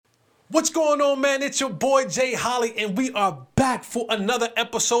What's going on, man? It's your boy, Jay Holly, and we are back for another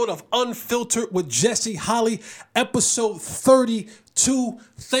episode of Unfiltered with Jesse Holly, episode 32.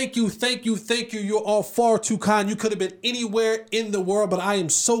 Thank you. You're all far too kind. You could have been anywhere in the world, but I am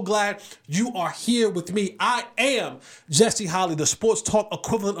so glad you are here with me. I am Jesse Holly, the sports talk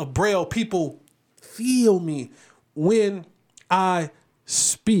equivalent of Braille. People feel me when I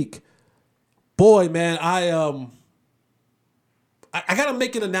speak. Boy, man, I got to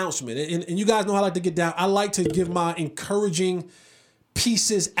make an announcement, and you guys know how I like to get down. I like to give my encouraging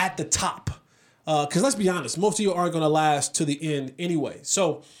pieces at the top, because let's be honest, most of you aren't going to last to the end anyway.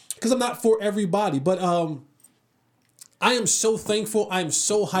 So, because I'm not for everybody, but I am so thankful. I am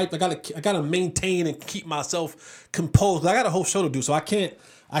so hyped. I gotta maintain and keep myself composed. I got a whole show to do, so I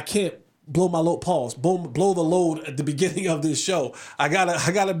can't blow my load. Pause. Blow the load at the beginning of this show. I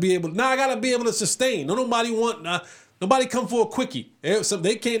gotta be able. Now I gotta be able to sustain. Nobody come for a quickie.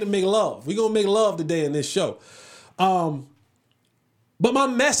 They came to make love. We're going to make love today in this show. But my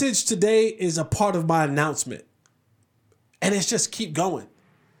message today is a part of my announcement. And it's just keep going.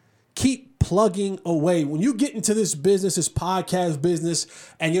 Keep plugging away. When you get into this business, this podcast business,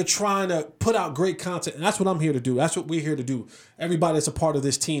 and you're trying to put out great content, and that's what I'm here to do. That's what we're here to do. Everybody that's a part of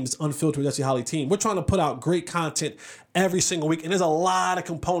this team, this Unfiltered Jesse Holly team, we're trying to put out great content every single week. And there's a lot of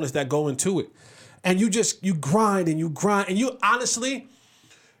components that go into it. And you grind and you honestly,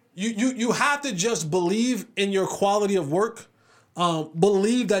 you have to just believe in your quality of work,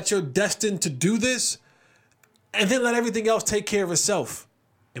 believe that you're destined to do this, and then let everything else take care of itself.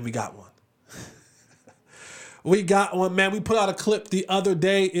 And we got one. We got one, man. We put out a clip the other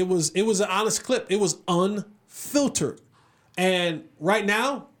day. It was an honest clip. It was unfiltered. And right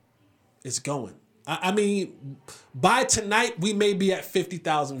now, it's going. I mean, by tonight, we may be at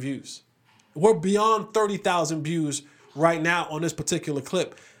 50,000 views. We're beyond 30,000 views right now on this particular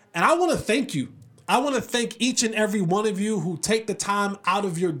clip. And I want to thank you. I want to thank each and every one of you who take the time out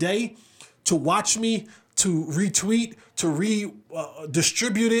of your day to watch me, to retweet, to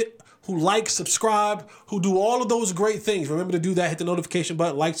distribute it, who like, subscribe, who do all of those great things. Remember to do that. Hit the notification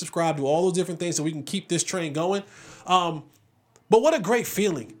button, like, subscribe, do all those different things so we can keep this train going. But what a great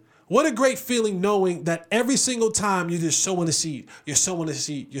feeling. What a great feeling knowing that every single time you're just sowing a seed, you're sowing a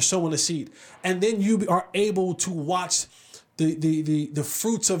seed, and then you are able to watch the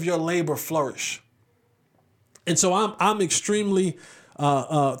fruits of your labor flourish. And so I'm extremely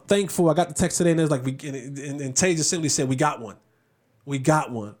thankful. I got the text today, and it's like and Tay just simply said, "We got one."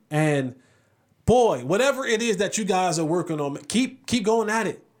 And boy, whatever it is that you guys are working on, keep going at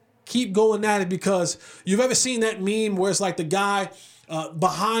it. Keep going at it, because you've ever seen that meme where it's like the guy.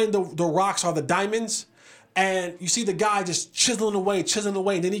 Behind the rocks are the diamonds, and you see the guy just chiseling away,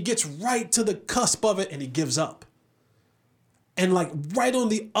 and then he gets right to the cusp of it and he gives up. And like right on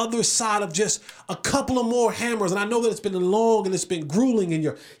the other side of just a couple of more hammers, and I know that it's been long and it's been grueling,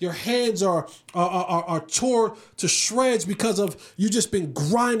 and your hands are tore to shreds because of you just been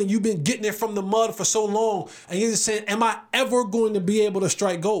grinding, you've been getting it from the mud for so long, and you're just saying, am I ever going to be able to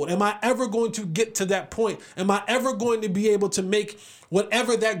strike gold? Am I ever going to get to that point? Am I ever going to be able to make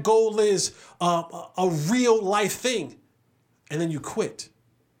whatever that goal is a real life thing? And then you quit.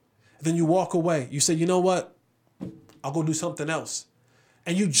 Then you walk away. You say, you know what? I'll go do something else.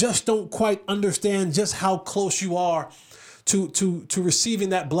 And you just don't quite understand just how close you are to receiving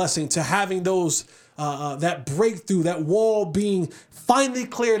that blessing, to having those that breakthrough, that wall being finally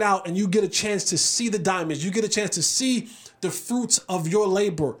cleared out, and you get a chance to see the diamonds. You get a chance to see the fruits of your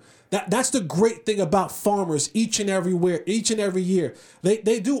labor. That's the great thing about farmers each and every year.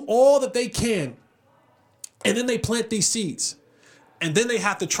 They do all that they can, and then they plant these seeds, and then they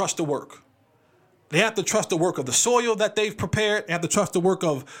have to trust the work. They have to trust the work of the soil that they've prepared. They have to trust the work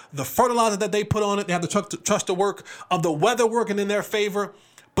of the fertilizer that they put on it. They have to trust the work of the weather working in their favor.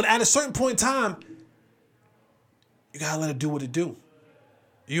 But at a certain point in time, you got to let it do what it do.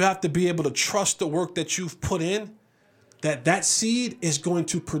 You have to be able to trust the work that you've put in, that seed is going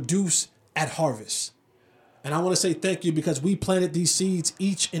to produce at harvest. And I want to say thank you, because we planted these seeds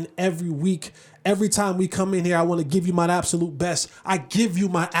each and every week. Every time we come in here, I want to give you my absolute best. I give you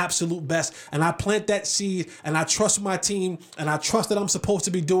my absolute best, and I plant that seed, and I trust my team, and I trust that I'm supposed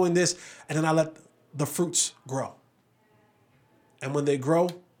to be doing this, and then I let the fruits grow. And when they grow,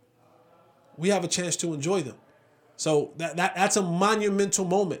 we have a chance to enjoy them. So that's a monumental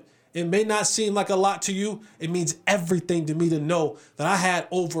moment. It may not seem like a lot to you. It means everything to me to know that I had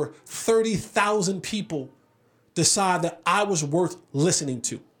over 30,000 people decide that I was worth listening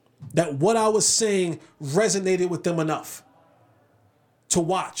to, that what I was saying resonated with them enough to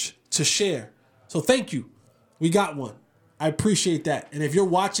watch, to share. So thank you. We got one. I appreciate that. And if you're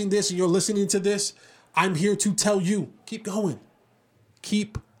watching this and you're listening to this, I'm here to tell you, keep going.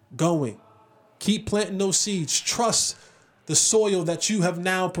 Keep going. Keep planting those seeds. Trust the soil that you have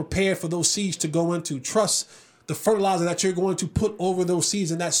now prepared for those seeds to go into. Trust the fertilizer that you're going to put over those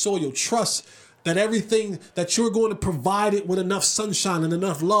seeds in that soil. Trust that everything that you're going to provide it with enough sunshine and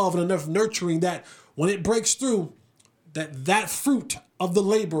enough love and enough nurturing that when it breaks through, that fruit of the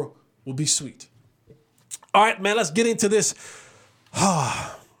labor will be sweet. All right, man, let's get into this.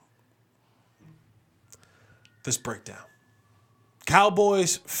 This breakdown.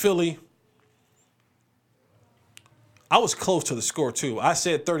 Cowboys, Philly. I was close to the score, too. I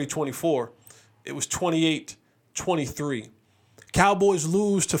said 30-24. It was 28-23. Cowboys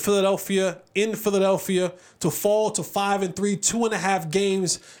lose to Philadelphia in Philadelphia to fall to 5-3, 2.5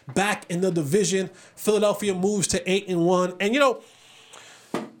 games back in the division. Philadelphia moves to 8-1. And, you know,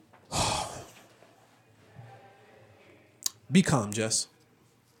 be calm, Jess.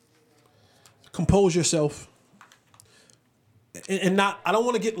 Compose yourself. And not, I don't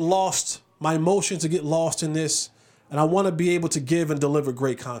want to get lost, my emotions to get lost in this. And I want to be able to give and deliver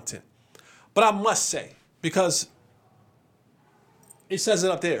great content. But I must say, because it says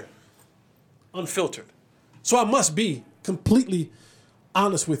it up there, unfiltered. So I must be completely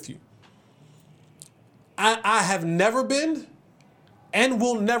honest with you. I have never been and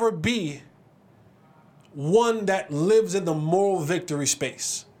will never be one that lives in the moral victory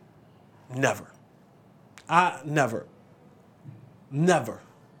space. Never. Never.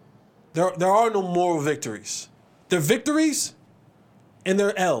 There are no moral victories. They're victories and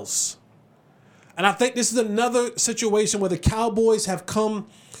they're L's. And I think this is another situation where the Cowboys have come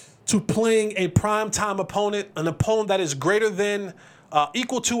to playing a primetime opponent, an opponent that is greater than,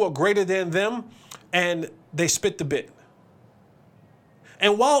 equal to or greater than them, and they spit the bit.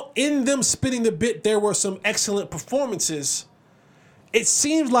 And while in them spitting the bit, there were some excellent performances, it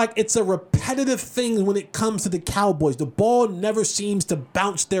seems like it's a repetitive thing when it comes to the Cowboys. The ball never seems to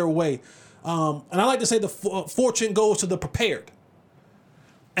bounce their way. And I like to say the fortune goes to the prepared.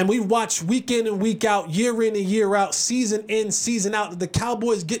 And we watch week in and week out, year in and year out, season in, season out, the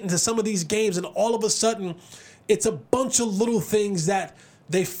Cowboys get into some of these games and all of a sudden it's a bunch of little things that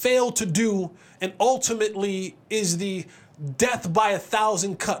they fail to do and ultimately is the death by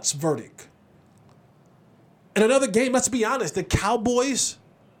 1,000 cuts verdict. In another game, let's be honest, the Cowboys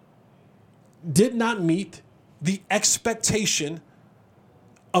did not meet the expectation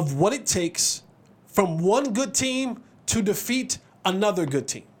of what it takes from one good team to defeat another good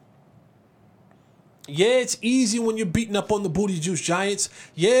team. Yeah, it's easy when you're beating up on the Booty Juice Giants.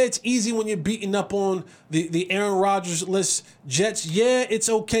 Yeah, it's easy when you're beating up on the Aaron Rodgers-less Jets. Yeah, it's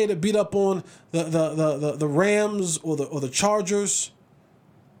okay to beat up on the Rams or the Chargers.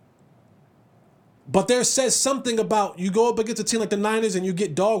 But there says something about you go up against a team like the Niners and you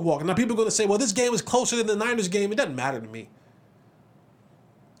get dog walked. Now people are going to say, well, this game is closer than the Niners game. It doesn't matter to me.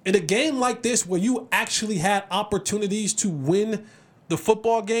 In a game like this where you actually had opportunities to win the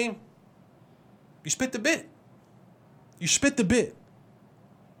football game, you spit the bit. You spit the bit.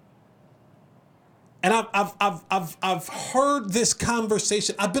 And I've heard this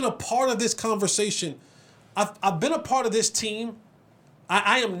conversation. I've been a part of this conversation. I've been a part of this team.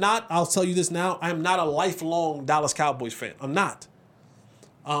 I am not, I'll tell you this now, I am not a lifelong Dallas Cowboys fan. I'm not.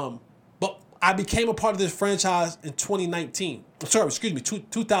 But I became a part of this franchise in 2009.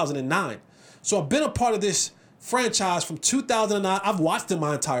 So I've been a part of this franchise from 2009. I've watched it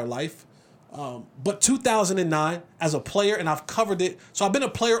my entire life. But 2009 as a player, and I've covered it. So I've been a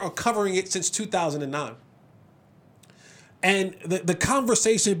player or covering it since 2009. And the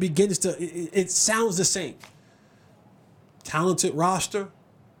conversation begins to, it sounds the same. Talented roster,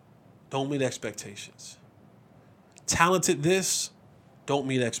 don't meet expectations. Talented this, don't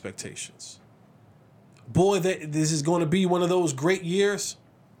meet expectations. Boy, this is going to be one of those great years,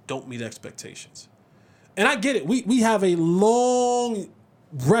 don't meet expectations. And I get it. We have a long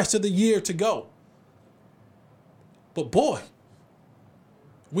rest of the year to go. But boy,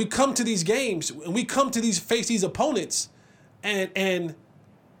 we come to these games and we come to face these opponents and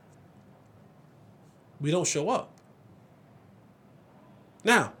we don't show up.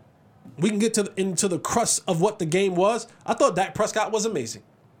 Now, we can get into the crust of what the game was. I thought Dak Prescott was amazing.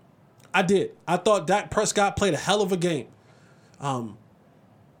 I did. I thought Dak Prescott played a hell of a game. I'm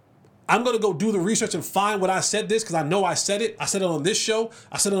going to go do the research and find what I said this because I know I said it. I said it on this show.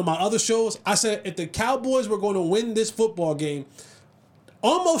 I said it on my other shows. I said if the Cowboys were going to win this football game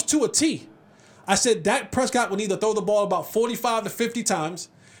almost to a T, I said Dak Prescott would need to throw the ball about 45 to 50 times.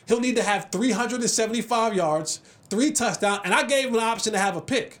 He'll need to have 375 yards, 3 touchdowns, and I gave him an option to have a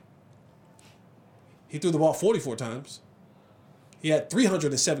pick. He threw the ball 44 times. He had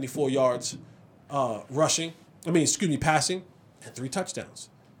 374 yards passing, and 3 touchdowns.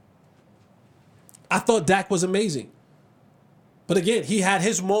 I thought Dak was amazing. But again, he had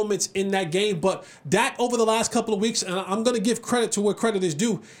his moments in that game. But Dak, over the last couple of weeks, and I'm going to give credit to where credit is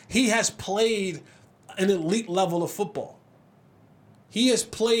due, he has played an elite level of football. He has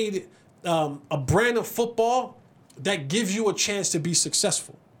played a brand of football that gives you a chance to be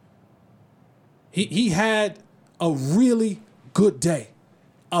successful. He had a really good day.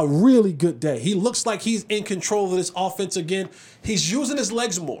 A really good day. He looks like he's in control of this offense again. He's using his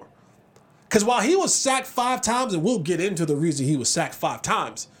legs more. Because while he was sacked 5 times, and we'll get into the reason he was sacked 5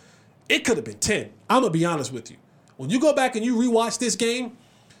 times, it could have been 10. I'm going to be honest with you. When you go back and you rewatch this game,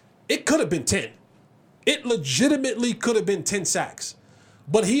 it could have been 10. It legitimately could have been 10 sacks.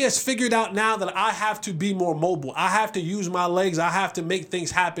 But he has figured out now that I have to be more mobile. I have to use my legs. I have to make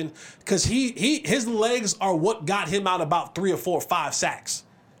things happen. Because his legs are what got him out about 3 or 4 or 5 sacks.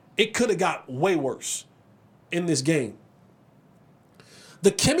 It could have got way worse in this game. The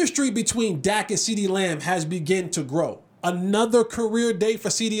chemistry between Dak and CeeDee Lamb has begun to grow. Another career day for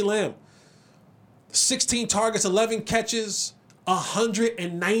CeeDee Lamb. 16 targets, 11 catches,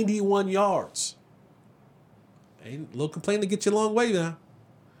 191 yards. Ain't a little complaint to get you a long way now.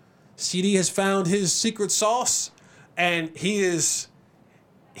 CeeDee has found his secret sauce, and he is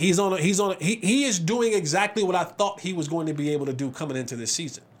doing exactly what I thought he was going to be able to do coming into this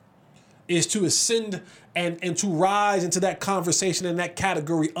season. Is to ascend and to rise into that conversation in that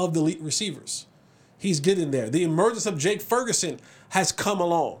category of the elite receivers. He's getting there. The emergence of Jake Ferguson has come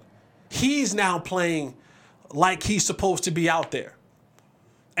along. He's now playing like he's supposed to be out there.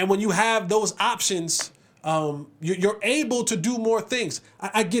 And when you have those options, you're able to do more things.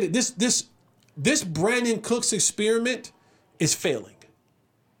 I get it. This Brandon Cooks experiment is failing.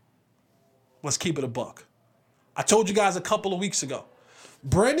 Let's keep it a buck. I told you guys a couple of weeks ago.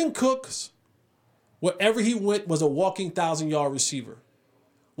 Brandon Cooks, wherever he went, was a walking 1,000-yard receiver.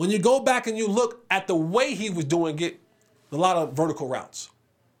 When you go back and you look at the way he was doing it, a lot of vertical routes.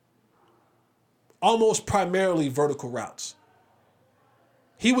 Almost primarily vertical routes.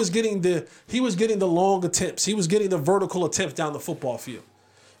 He was getting the long attempts. He was getting the vertical attempts down the football field.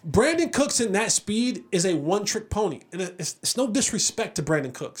 Brandon Cooks in that speed is a one-trick pony. And it's no disrespect to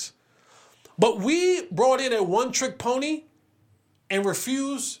Brandon Cooks. But we brought in a one-trick pony and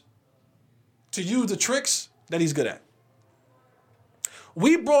refuse to use the tricks that he's good at.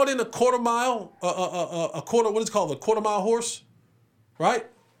 We brought in a quarter mile horse, right?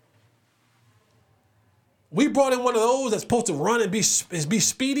 We brought in one of those that's supposed to run and be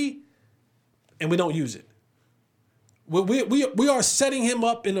speedy, and we don't use it. We are setting him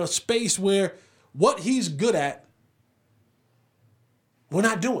up in a space where what he's good at, we're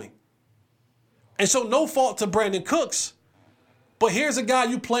not doing. And so no fault to Brandon Cooks. But here's a guy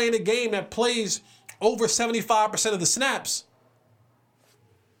you play in a game that plays over 75% of the snaps.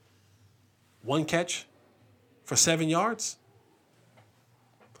 1 catch for 7 yards.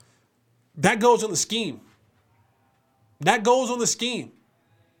 That goes on the scheme. That goes on the scheme.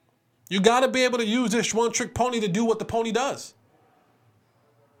 You got to be able to use this one-trick pony to do what the pony does.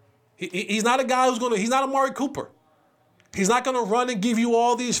 He's not a guy he's not Amari Cooper. He's not going to run and give you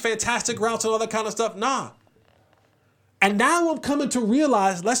all these fantastic routes and all that kind of stuff. Nah. And now I'm coming to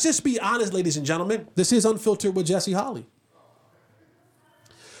realize, let's just be honest, ladies and gentlemen, this is Unfiltered with Jesse Holley.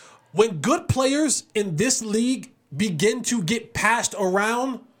 When good players in this league begin to get passed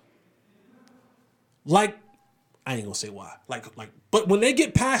around, like, I ain't gonna say why, but when they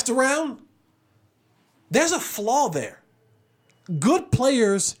get passed around, there's a flaw there. Good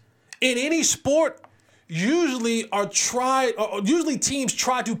players in any sport usually teams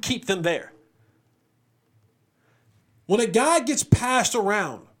try to keep them there. When a guy gets passed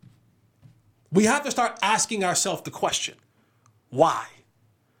around, we have to start asking ourselves the question, why?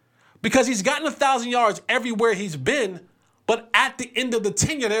 Because he's gotten 1,000 yards everywhere he's been, but at the end of the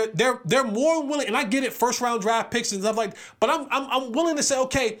tenure, they're more willing, and I get it, first-round draft picks and stuff like that, but I'm willing to say,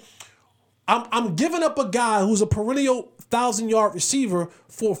 okay, I'm giving up a guy who's a perennial 1,000-yard receiver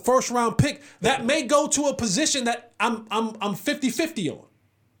for a first-round pick that may go to a position that I'm 50-50 on.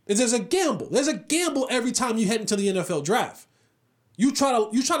 There's a gamble. There's a gamble every time you head into the NFL draft. You try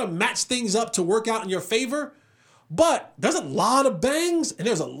to match things up to work out in your favor, but there's a lot of bangs and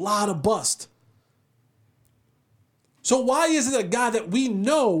there's a lot of bust. So why is it a guy that we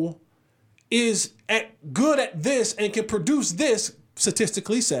know is good at this and can produce this,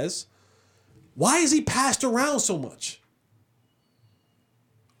 statistically says, why is he passed around so much?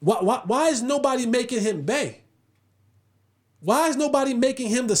 Why is nobody making him bay? Why is nobody making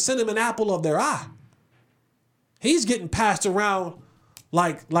him the cinnamon apple of their eye? He's getting passed around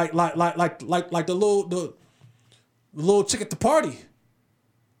like the little chick at the party.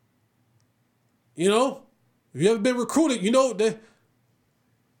 You know, if you ever been recruited, you know that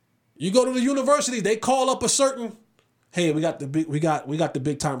you go to the university, they call up a certain, hey, we got the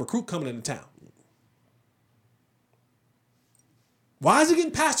big time recruit coming into town. Why is he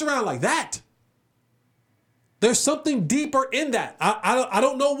getting passed around like that? There's something deeper in that. I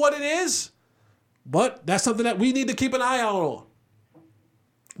don't know what it is, but that's something that we need to keep an eye out on.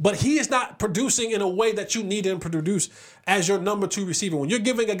 But he is not producing in a way that you need him to produce as your number 2 receiver. When you're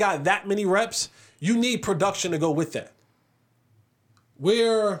giving a guy that many reps, you need production to go with that.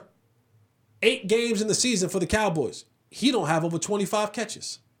 We're 8 games in the season for the Cowboys. He don't have over 25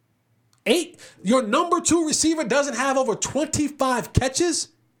 catches. 8? Your number 2 receiver doesn't have over 25 catches?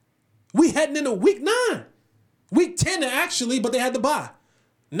 We heading into week 9. Week 10 actually, but they had to bye.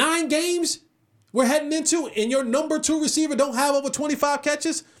 9 games we're heading into, and your number 2 receiver don't have over 25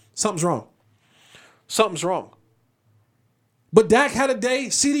 catches? Something's wrong. Something's wrong. But Dak had a day.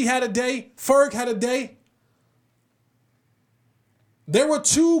 CD had a day. Ferg had a day. There were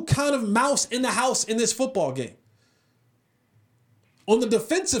 2 kind of mouse in the house in this football game. On the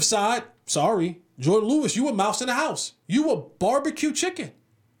defensive side, sorry, Jordan Lewis, you were mouse in the house. You were barbecue chicken.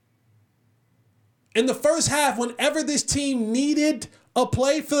 In the first half, whenever this team needed a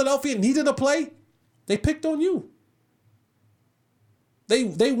play, Philadelphia needed a play, they picked on you.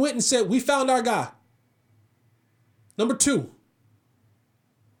 They went and said, we found our guy. Number 2.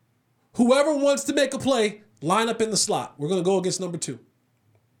 Whoever wants to make a play, line up in the slot. We're going to go against number 2.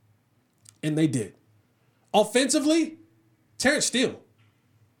 And they did. Offensively, Terrence Steele.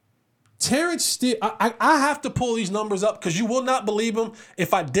 I have to pull these numbers up because you will not believe them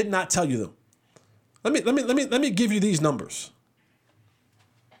if I did not tell you them. Let me give you these numbers.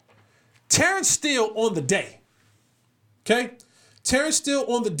 Terrence Steele on the day. Okay? Terrence Steele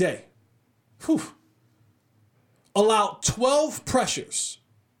on the day. Allowed 12 pressures,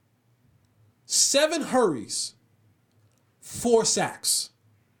 7 hurries, 4 sacks.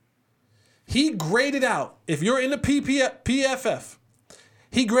 He graded out, if you're in the PFF,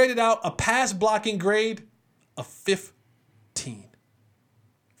 he graded out a pass blocking grade of 15.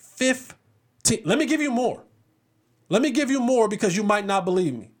 15. Let me give you more. Let me give you more because you might not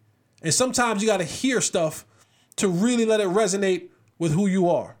believe me. And sometimes you got to hear stuff to really let it resonate with who you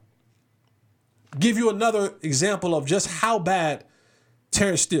are. Give you another example of just how bad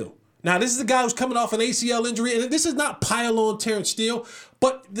Terrence Steele. Now, this is the guy who's coming off an ACL injury, and this is not pile on Terrence Steele,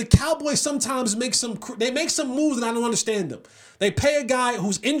 but the Cowboys sometimes make some moves and I don't understand them. They pay a guy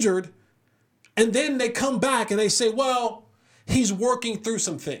who's injured, and then they come back and they say, well, he's working through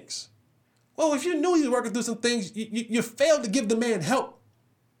some things. Well, if you knew he was working through some things, you failed to give the man help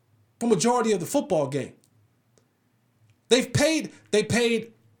for majority of the football game. They paid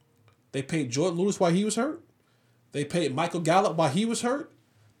Jordan Lewis while he was hurt. They paid Michael Gallup while he was hurt.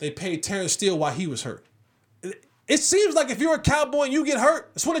 They paid Terrence Steele while he was hurt. It seems like if you're a Cowboy and you get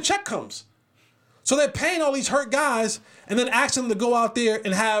hurt, that's when a check comes. So they're paying all these hurt guys and then asking them to go out there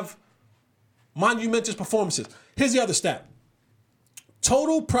and have monumentous performances. Here's the other stat.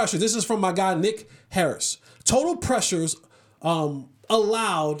 Total pressure, this is from my guy Nick Harris. Total pressures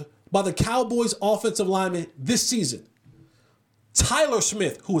allowed by the Cowboys offensive linemen this season. Tyler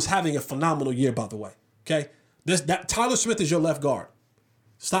Smith, who is having a phenomenal year, by the way. Okay? Tyler Smith is your left guard.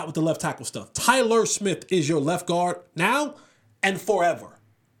 Stop with the left tackle stuff. Tyler Smith is your left guard now and forever.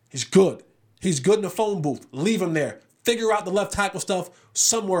 He's good. He's good in the phone booth. Leave him there. Figure out the left tackle stuff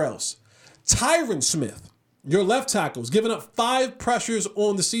somewhere else. Tyron Smith, your left tackle, is giving up 5 pressures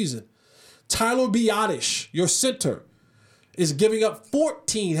on the season. Tyler Biadasz, your center, has given up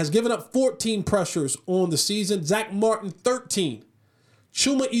 14 pressures on the season. Zach Martin, 13.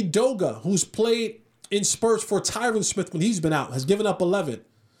 Chuma Edoga, who's played in spurts for Tyron Smith when he's been out, has given up 11.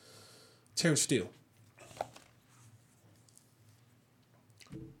 Terrence Steele,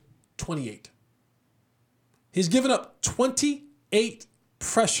 28. He's given up 28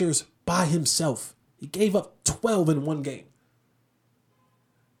 pressures by himself. He gave up 12 in one game.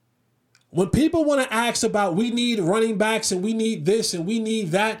 When people want to ask about we need running backs and we need this and we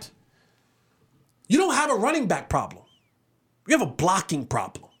need that, you don't have a running back problem. You have a blocking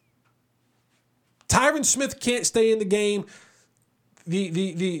problem. Tyron Smith can't stay in the game.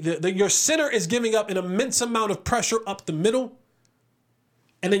 Your center is giving up an immense amount of pressure up the middle.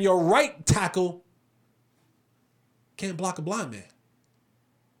 And then your right tackle can't block a blind man.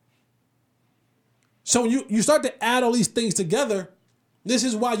 So you start to add all these things together. This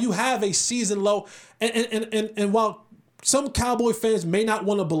is why you have a season low. And while some Cowboy fans may not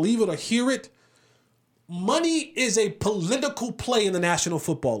want to believe it or hear it, money is a political play in the National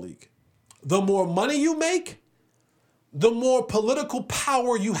Football League. The more money you make, the more political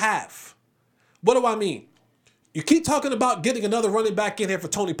power you have. What do I mean? You keep talking about getting another running back in here for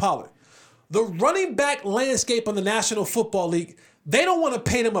Tony Pollard. The running back landscape on the National Football League, they don't want to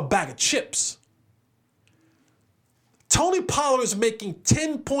pay them a bag of chips. Tony Pollard is making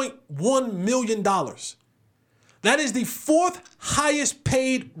 $10.1 million. That is the fourth highest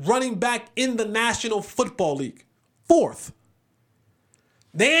paid running back in the National Football League. Fourth.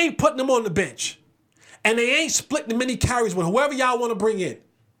 They ain't putting him on the bench. And they ain't splitting many carries with whoever y'all want to bring in.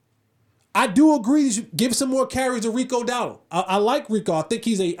 I do agree you should give some more carries to Rico Dowdle. I like Rico. I think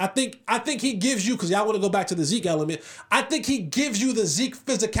he gives you, because y'all want to go back to the Zeke element, I think he gives you the Zeke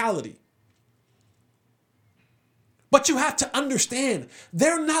physicality. But you have to understand,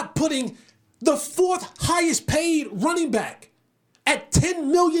 they're not putting the fourth highest paid running back at $10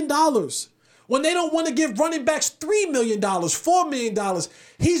 million. When they don't want to give running backs $3 million, $4 million,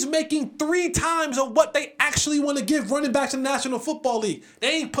 he's making 3 times of what they actually want to give running backs in the National Football League.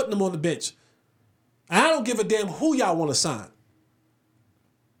 They ain't putting them on the bench. I don't give a damn who y'all want to sign.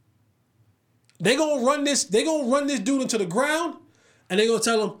 They're going to run this dude into the ground, and they're going to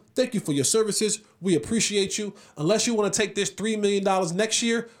tell him, thank you for your services. We appreciate you. Unless you want to take this $3 million next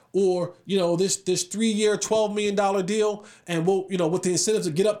year, or, this 3-year, $12 million deal, and we'll, with the incentives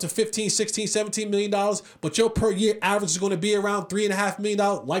to get up to $15, $16, $17 million, but your per year average is going to be around $3.5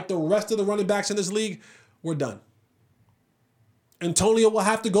 million, like the rest of the running backs in this league, we're done. Antonio will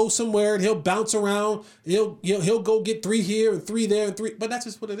have to go somewhere, and he'll bounce around. He'll go get 3 here and 3 there and 3, but that's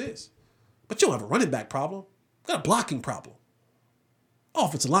just what it is. But you don't have a running back problem. You got a blocking problem.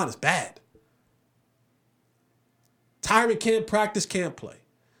 Offensive line is bad. Tyron can't practice, can't play.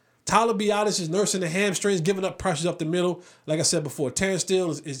 Tyler Biadasz is nursing the hamstrings, giving up pressures up the middle. Like I said before, Terrence Steele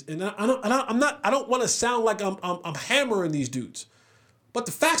is and I don't want to sound like I'm hammering these dudes, but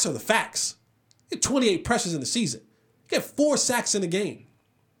the facts are the facts. You get 28 pressures in the season. You get 4 sacks in the game.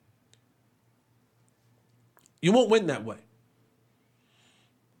 You won't win that way.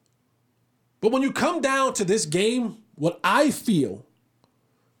 But when you come down to this game, what I feel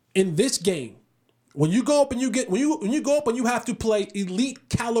in this game, when you go up and you have to play elite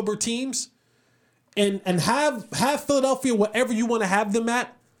caliber teams and have Philadelphia wherever you want to have them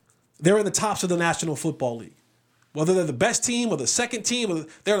at, they're in the tops of the National Football League. Whether they're the best team or the second team,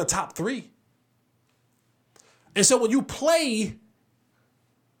 they're in the top 3. And so when you play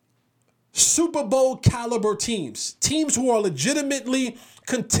Super Bowl caliber teams who are legitimately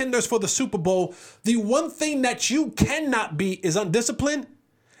contenders for the Super Bowl, the one thing that you cannot be is undisciplined.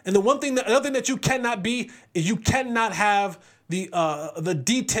 And the other thing that you cannot be is you cannot have the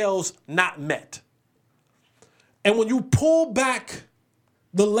details not met. And when you pull back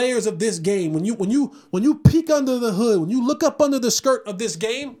the layers of this game, when you peek under the hood, when you look up under the skirt of this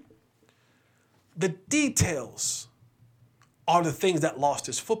game, the details are the things that lost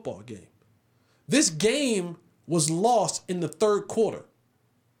this football game. This game was lost in the third quarter.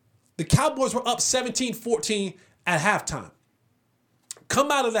 The Cowboys were up 17-14 at halftime. Come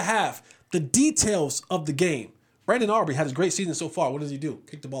out of the half, the details of the game. Brandon Aubrey had a great season so far. What does he do?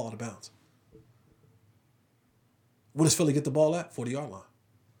 Kick the ball out of bounds. Where does Philly get the ball at? 40-yard line.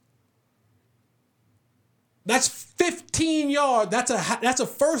 That's 15 yards. That's a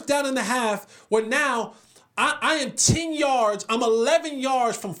first down and a half where now I am 10 yards. I'm 11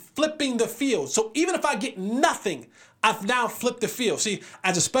 yards from flipping the field. So even if I get nothing, I've now flipped the field. See,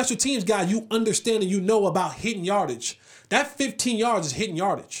 as a special teams guy, you understand and you know about hitting yardage. That 15 yards is hitting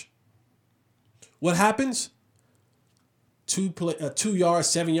yardage. What happens? 2 yards,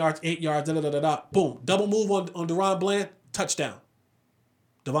 7 yards, 8 yards, boom. Double move on DeRon Bland, touchdown.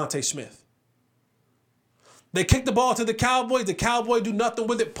 Devontae Smith. They kick the ball to the Cowboys. The Cowboys do nothing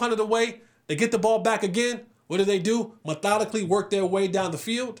with it, punt it away. They get the ball back again. What do? Methodically work their way down the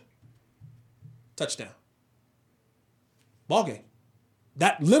field. Touchdown. Ball game.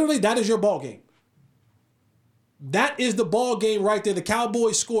 That is your ball game. That is the ball game right there. The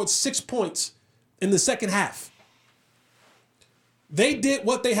Cowboys scored 6 points in the second half. They did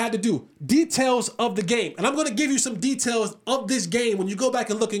what they had to do. Details of the game. And I'm going to give you some details of this game. When you go back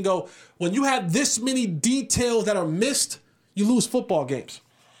and look and go, when you have this many details that are missed, you lose football games.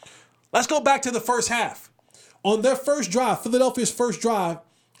 Let's go back to the first half. On their first drive, Philadelphia's first drive,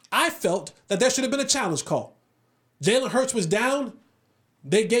 I felt that there should have been a challenge call. Jalen Hurts was down.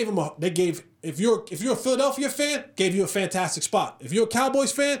 If you're a Philadelphia fan, gave you a fantastic spot. If you're a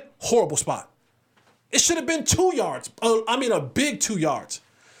Cowboys fan, horrible spot. It should have been 2 yards. A big 2 yards.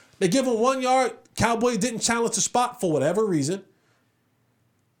 They give him 1 yard. Cowboys didn't challenge the spot for whatever reason.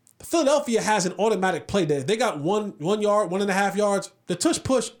 Philadelphia has an automatic play there. They got 1 yard, 1.5 yards. The tush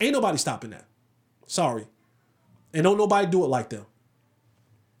push, ain't nobody stopping that. Sorry. And don't nobody do it like them.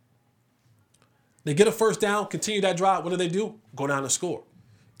 They get a first down, continue that drive. What do? Go down and score.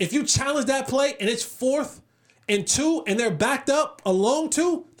 If you challenge that play and it's 4th and 2 and they're backed up a long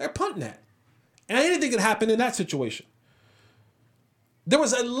 2, they're punting that. And anything could happen in that situation. There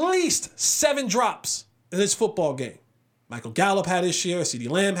was at least 7 drops in this football game. Michael Gallup had his share. CeeDee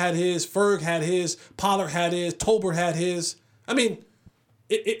Lamb had his. Ferg had his. Pollard had his. Tolbert had his. I mean,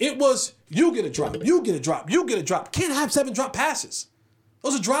 it was you get a drop, you get a drop, you get a drop. Can't have 7 drop passes.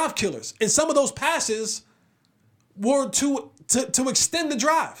 Those are drive killers. And some of those passes were to extend the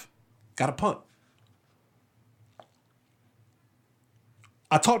drive. Got to punt.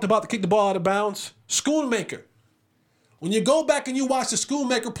 I talked about the kick the ball out of bounds. Schoonmaker. When you go back and you watch the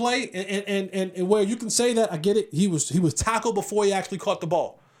Schoonmaker play and where you can say that, I get it, he was tackled before he actually caught the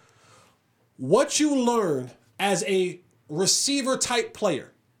ball. What you learn as a receiver type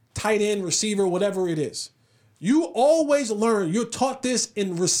player, tight end, receiver, whatever it is, you always learn, you're taught this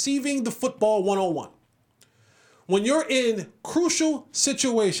in receiving the football 101. When you're in crucial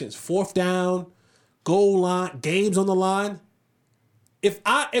situations, 4th down, goal line, games on the line, if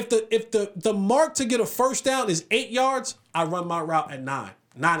the mark to get a first down is 8 yards, I run my route at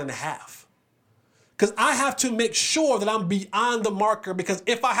 9.5. Because I have to make sure that I'm beyond the marker, because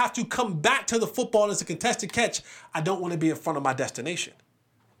if I have to come back to the football and it's a contested catch, I don't want to be in front of my destination.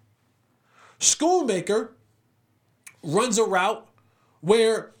 Schoonmaker runs a route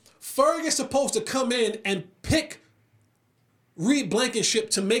where Ferg is supposed to come in and pick Reed Blankenship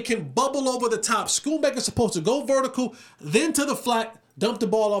to make him bubble over the top. Schoonmaker's supposed to go vertical, then to the flat, dump the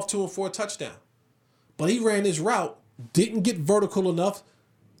ball off to him for a touchdown. But he ran his route, didn't get vertical enough,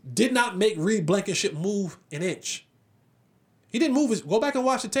 did not make Reed Blankenship move an inch. He didn't move his, go back and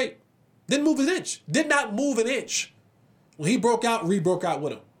watch the tape. Didn't move an inch. Did not move an inch. When he broke out, Reed broke out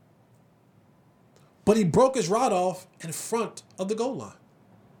with him. But he broke his route off in front of the goal line.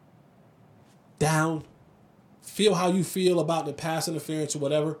 Down. Feel how you feel about the pass interference or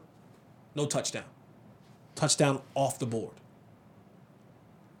whatever. No touchdown. Touchdown off the board.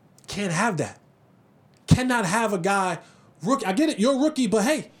 Can't have that. Cannot have a guy, rookie. I get it, you're a rookie, but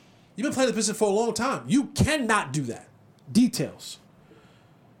hey, you've been playing the position for a long time. You cannot do that. Details.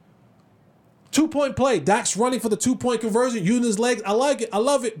 2-point play. Dak's running for the 2-point conversion, using his legs. I like it. I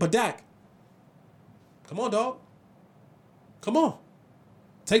love it. But Dak, come on, dog. Come on.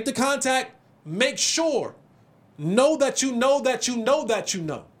 Take the contact. Make sure. Know that you know that you know that you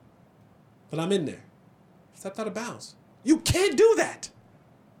know that I'm in there. Stepped out of bounds. You can't do that.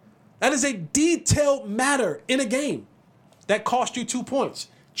 That is a detailed matter in a game that cost you 2 points.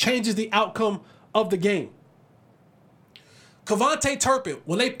 Changes the outcome of the game. Cavante Turpin,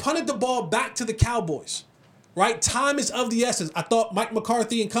 when they punted the ball back to the Cowboys, right? Time is of the essence. I thought Mike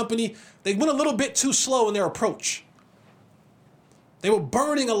McCarthy and company, they went a little bit too slow in their approach. They were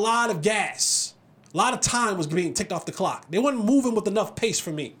burning a lot of gas. A lot of time was being ticked off the clock. They weren't moving with enough pace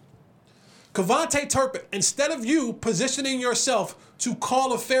for me. Cavante Turpin, instead of you positioning yourself to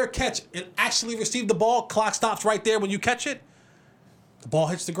call a fair catch and actually receive the ball, clock stops right there when you catch it, the ball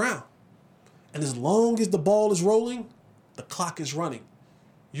hits the ground. And as long as the ball is rolling, the clock is running.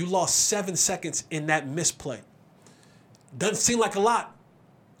 You lost 7 seconds in that misplay. Doesn't seem like a lot.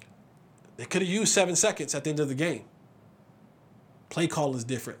 They could have used 7 seconds at the end of the game. Play call is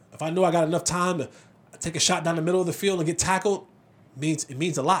different. If I know I got enough time to take a shot down the middle of the field and get tackled, it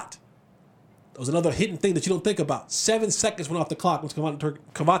means a lot. That was another hidden thing that you don't think about. 7 seconds went off the clock when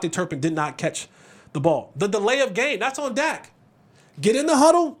Cavante Turpin did not catch the ball. The delay of game, that's on Dak. Get in the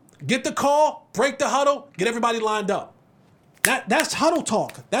huddle, get the call, break the huddle, get everybody lined up. That's huddle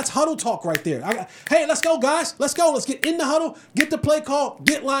talk. That's huddle talk right there. Hey, let's go, guys. Let's go. Let's get in the huddle, get the play call,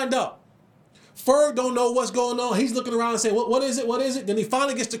 get lined up. Ferg don't know what's going on. He's looking around and saying, what is it? What is it? Then he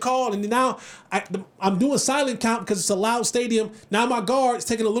finally gets the call, and now I'm doing silent count because it's a loud stadium. Now my guard is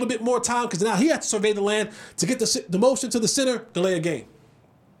taking a little bit more time because now he has to survey the land to get the motion to the center, delay a game.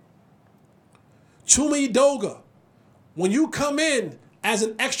 Chuma Edoga, when you come in as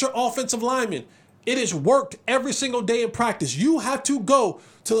an extra offensive lineman, it is worked every single day in practice. You have to go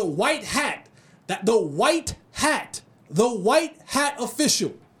to the white hat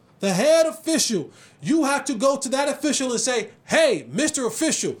official, the head official. You have to go to that official and say, hey, Mr.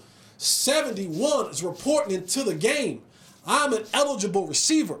 Official, 71 is reporting into the game. I'm an eligible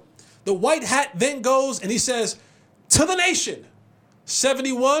receiver. The white hat then goes and he says, to the nation,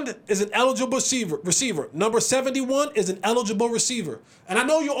 71 is an eligible receiver. Number 71 is an eligible receiver. And I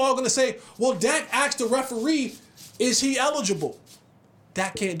know you're all going to say, well, Dak asked the referee, is he eligible?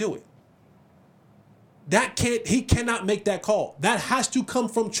 Dak can't do it. He cannot make that call. That has to come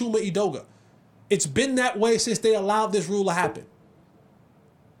from Chuma Edoga. It's been that way since they allowed this rule to happen.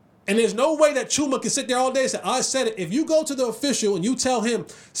 And there's no way that Chuma can sit there all day and say, I said it. If you go to the official and you tell him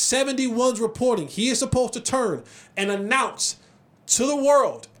 71's reporting, he is supposed to turn and announce to the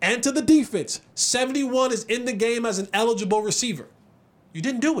world and to the defense, 71 is in the game as an eligible receiver. You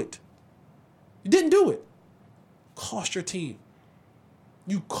didn't do it. You didn't do it. Cost your team.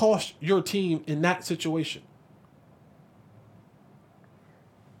 You cost your team in that situation.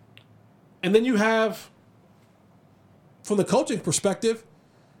 And then you have, from the coaching perspective,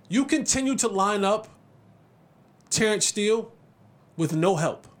 you continue to line up Terrence Steele with no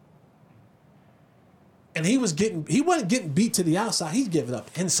help. And he wasn't getting beat to the outside. He's giving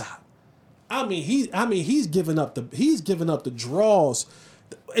up inside. He's giving up the draws.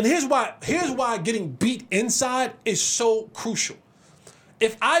 And here's why getting beat inside is so crucial.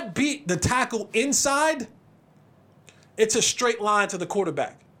 If I beat the tackle inside, it's a straight line to the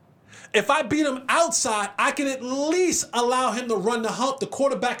quarterback. If I beat him outside, I can at least allow him to run the hump. The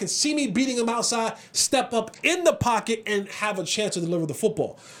quarterback can see me beating him outside, step up in the pocket, and have a chance to deliver the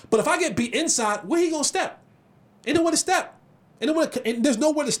football. But if I get beat inside, where he going to step? Ain't nowhere to step. And there's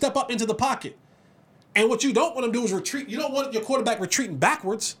nowhere to step up into the pocket. And what you don't want to do is retreat. You don't want your quarterback retreating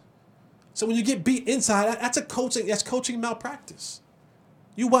backwards. So when you get beat inside, that's coaching malpractice.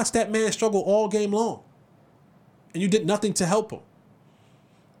 You watch that man struggle all game long. And you did nothing to help him.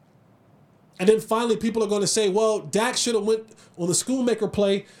 And then finally, people are going to say, well, Dak should have went on the Schoonmaker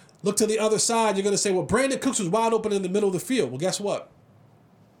play, look to the other side. You're going to say, well, Brandon Cooks was wide open in the middle of the field. Well, guess what?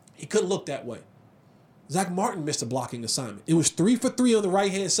 He couldn't look that way. Zach Martin missed a blocking assignment. It was 3 for 3 on the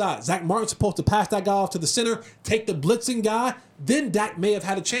right-hand side. Zach Martin's supposed to pass that guy off to the center, take the blitzing guy. Then Dak may have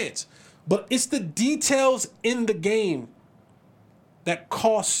had a chance. But it's the details in the game that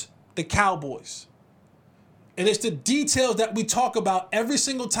cost the Cowboys. And it's the details that we talk about every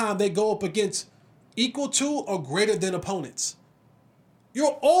single time they go up against equal to or greater than opponents.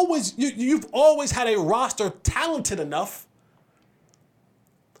 You've always had a roster talented enough.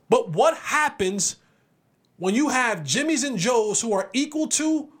 But what happens when you have Jimmys and Joes who are equal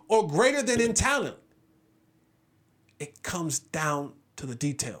to or greater than in talent? It comes down to the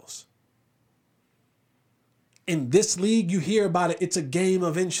details. In this league, you hear about it. It's a game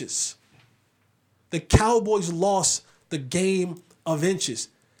of inches. The Cowboys lost the game of inches.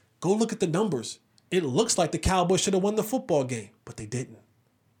 Go look at the numbers. It looks like the Cowboys should have won the football game, but they didn't.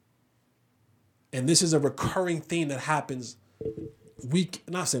 And this is a recurring theme that happens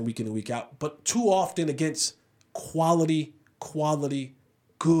not saying week in and week out, but too often against quality,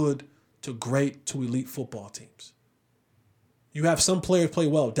 good to great to elite football teams. You have some players play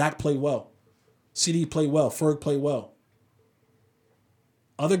well. Dak played well. CD played well. Ferg played well.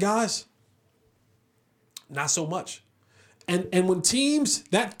 Other guys, not so much. And when teams,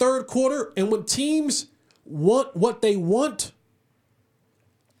 that third quarter, and when teams want what they want,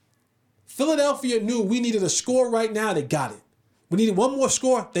 Philadelphia knew we needed a score right now. They got it. We needed one more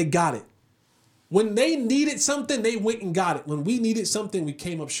score. They got it. When they needed something, they went and got it. When we needed something, we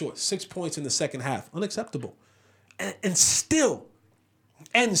came up short. 6 points in the second half. Unacceptable. And still,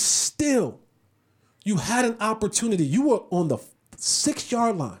 you had an opportunity. You were on the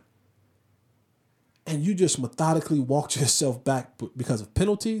 6-yard line. And you just methodically walked yourself back because of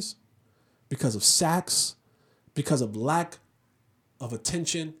penalties, because of sacks, because of lack of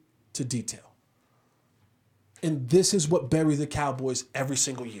attention to detail. And this is what buries the Cowboys every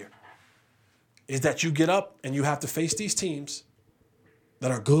single year, is that you get up and you have to face these teams that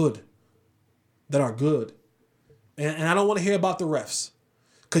are good. And I don't want to hear about the refs,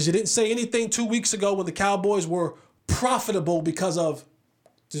 because you didn't say anything 2 weeks ago when the Cowboys were profitable because of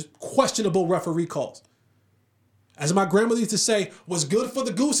just questionable referee calls. As my grandmother used to say, what's good for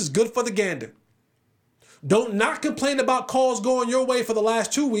the goose is good for the gander. Don't not complain about calls going your way for the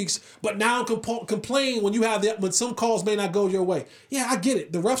last 2 weeks, but now complain when some calls may not go your way. Yeah, I get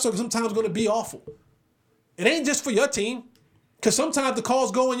it. The refs are sometimes going to be awful. It ain't just for your team, because sometimes the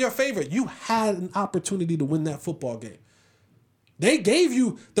calls go in your favor. You had an opportunity to win that football game. The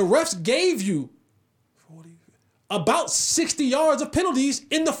refs gave you about 60 yards of penalties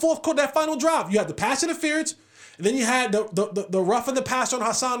in the fourth quarter, that final drive. You had the pass interference, and then you had the roughing the pass on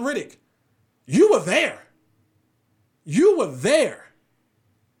Hassan Riddick. You were there.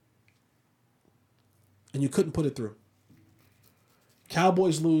 And you couldn't put it through.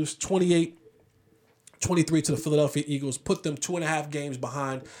 Cowboys lose 28-23 to the Philadelphia Eagles, put them 2.5 games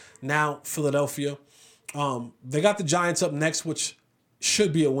behind. Now Philadelphia. They got the Giants up next, which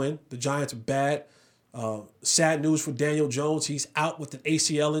should be a win. The Giants are bad. Sad news for Daniel Jones. He's out with an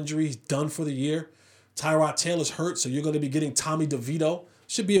ACL injury. He's done for the year. Tyrod Taylor's hurt, so you're going to be getting Tommy DeVito.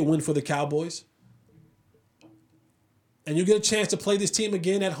 Should be a win for the Cowboys. And you get a chance to play this team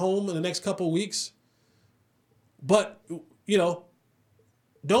again at home in the next couple of weeks. But,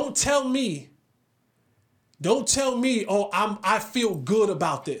 don't tell me, oh, I feel good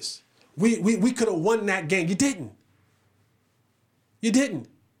about this. We could have won that game. You didn't.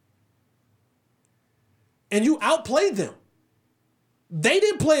 And you outplayed them. They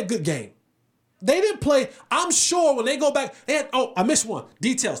didn't play a good game. I'm sure when they go back, I missed one.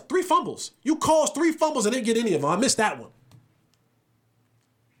 Details, 3 fumbles. You caused 3 fumbles and didn't get any of them. I missed that one.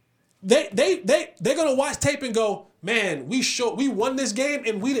 They're gonna watch tape and go, man, we won this game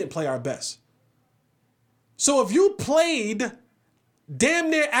and we didn't play our best. So if you played damn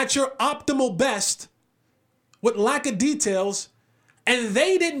near at your optimal best with lack of details, and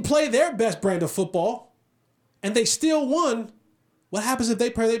they didn't play their best brand of football, and they still won, what happens if they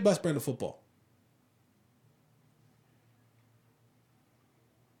play their best brand of football?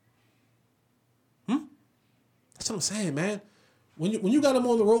 That's what I'm saying, man. When you got them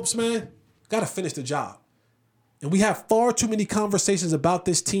on the ropes, man, got to finish the job. And we have far too many conversations about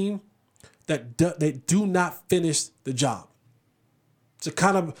this team that they do not finish the job. To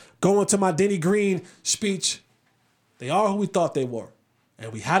kind of go into my Denny Green speech, they are who we thought they were.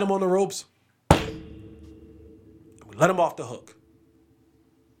 And we had them on the ropes, and we let them off the hook.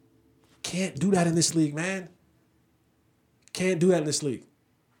 Can't do that in this league, man. Can't do that in this league.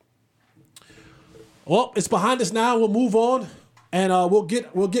 Well, it's behind us now. We'll move on, and we'll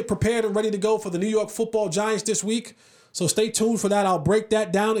get prepared and ready to go for the New York Football Giants this week. So stay tuned for that. I'll break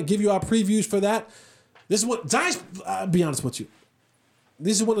that down and give you our previews for that. This is what Giants. I'll be honest with you.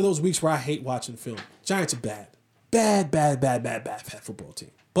 This is one of those weeks where I hate watching film. Giants are bad football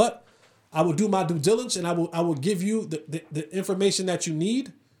team. But I will do my due diligence, and I will give you the information that you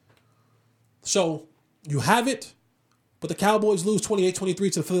need. So you have it. But the Cowboys lose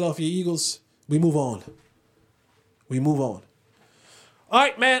 28-23 to the Philadelphia Eagles. We move on. All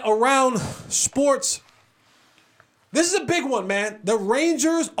right, man, around sports. This is a big one, man. The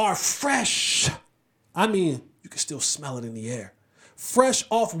Rangers are fresh. I mean, you can still smell it in the air. Fresh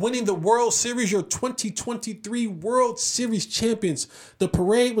off winning the World Series, your 2023 World Series champions. The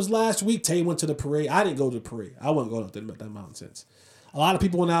parade was last week. Tay went to the parade. I didn't go to the parade. I wasn't going up there that mountain since. A lot of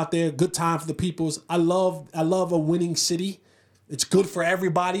people went out there. Good time for the peoples. I love a winning city. It's good for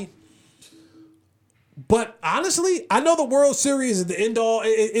everybody. But honestly, I know the World Series is the end all.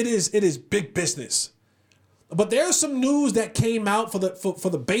 It is big business. But there's some news that came out for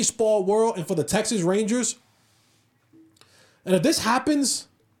the baseball world and for the Texas Rangers. And if this happens,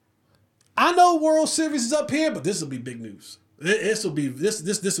 I know World Series is up here, but this will be big news. This will be, and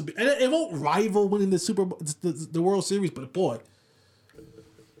it won't rival winning the Super Bowl, the World Series, but boy,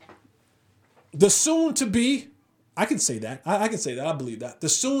 the soon to be, I can say that. I can say that. I believe that. The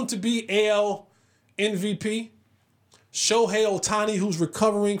soon to be AL MVP, Shohei Ohtani, who's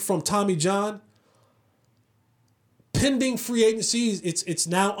recovering from Tommy John. Pending free agency, it's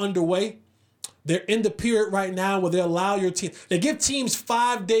now underway. They're in the period right now where they allow your team. They give teams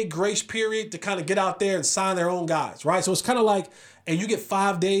 5-day grace period to kind of get out there and sign their own guys, right? So it's kind of like, and you get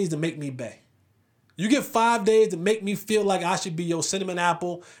 5 days to make me bay. You get 5 days to make me feel like I should be your cinnamon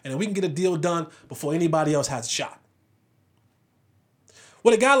apple, and then we can get a deal done before anybody else has a shot.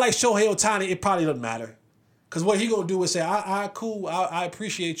 With a guy like Shohei Ohtani, it probably doesn't matter. Because what he gonna do is say, cool, I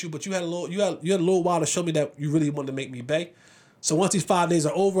appreciate you, but you had a little while to show me that you really wanted to make me bay. So once these 5 days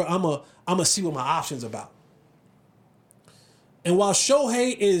are over, I'm a see what my options about. And while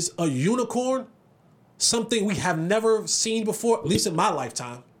Shohei is a unicorn, something we have never seen before, at least in my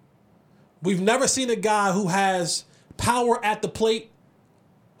lifetime, we've never seen a guy who has power at the plate,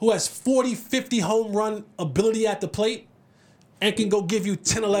 who has 40, 50 home run ability at the plate, and can go give you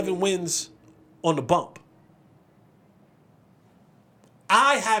 10, 11 wins on the bump.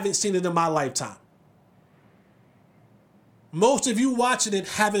 I haven't seen it in my lifetime. Most of you watching it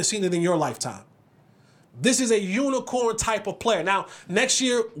haven't seen it in your lifetime. This is a unicorn type of player. Now, next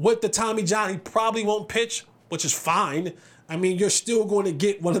year with the Tommy John, he probably won't pitch, which is fine. I mean, you're still going to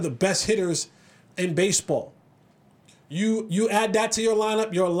get one of the best hitters in baseball. You add that to your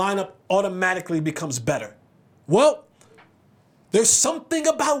lineup automatically becomes better. Well, there's something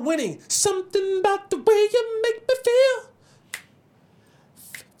about winning. Something about the way you make me feel.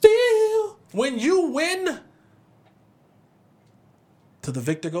 When you win, to the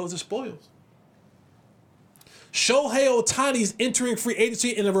victor goes the spoils. Shohei Ohtani is entering free agency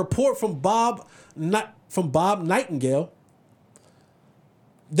in a report from Bob Nightingale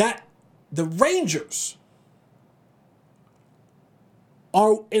that The Rangers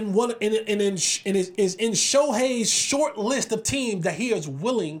are in one is in Shohei's short list of teams that he is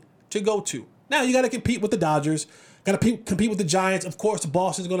willing to go to. Now you got to compete with the Dodgers, got to compete with the Giants. Of course,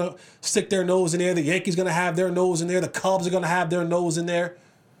 Boston's going to stick their nose in there. The Yankees going to have their nose in there. The Cubs are going to have their nose in there.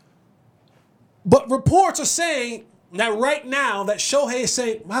 But reports are saying that right now that Shohei is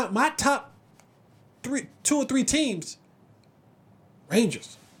saying my top two or three teams,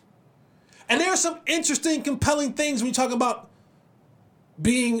 Rangers. And there are some interesting, compelling things when you talk about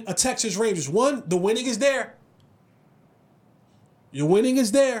being a Texas Rangers. One, the winning is there. Your winning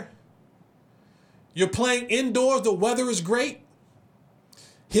is there. You're playing indoors. The weather is great.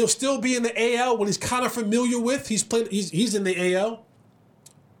 He'll still be in the AL when he's kind of familiar with. He's in the AL.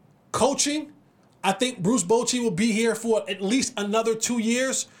 Coaching, I think Bruce Bochy will be here for at least another 2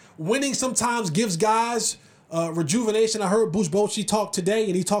 years. Winning sometimes gives guys rejuvenation. I heard Bruce Bochy talk today,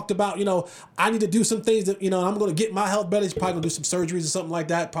 and he talked about, I need to do some things that, I'm going to get my health better. He's probably going to do some surgeries or something like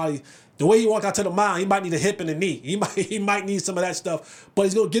that. Probably the way he walked out to the mound, he might need a hip and a knee. He might need some of that stuff, but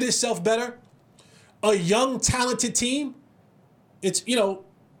he's going to get himself better. A young, talented team. It's,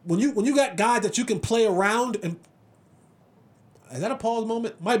 when you got guys that you can play around, and is that a pause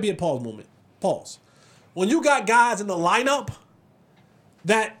moment? Might be a pause moment. Pause. When you got guys in the lineup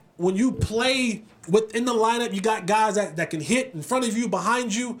that when you play within the lineup, you got guys that can hit in front of you,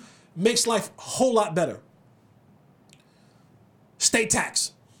 behind you, makes life a whole lot better. State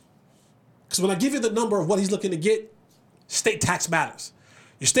tax. Because when I give you the number of what he's looking to get, state tax matters.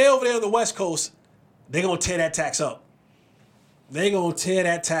 You stay over there on the West Coast, they're going to tear that tax up. They're going to tear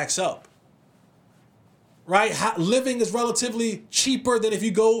that tax up. Right? Living is relatively cheaper than if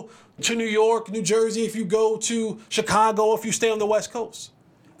you go to New York, New Jersey, if you go to Chicago, if you stay on the West Coast.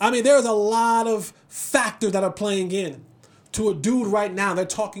 I mean, there's a lot of factors that are playing in to a dude right now. They're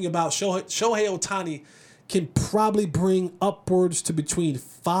talking about Shohei Ohtani can probably bring upwards to between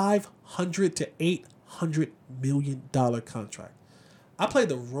 $500 to $800 million contract. I played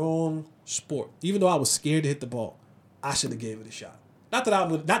the wrong sport. Even though I was scared to hit the ball, I should have gave it a shot. Not that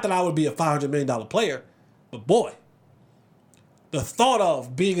I would be a $500 million player, but boy, the thought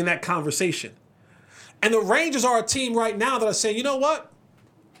of being in that conversation. And the Rangers are a team right now that are saying, you know what?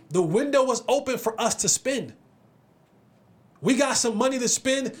 The window was open for us to spend. We got some money to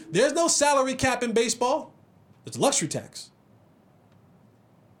spend. There's no salary cap in baseball. It's luxury tax.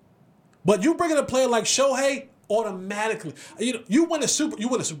 But you bring in a player like Shohei, automatically, you win a Super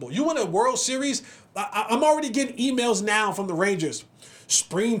Bowl. You win a World Series. I'm already getting emails now from the Rangers.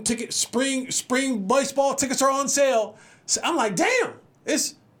 Spring baseball tickets are on sale. So I'm like, damn,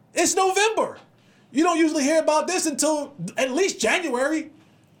 it's November. You don't usually hear about this until at least January.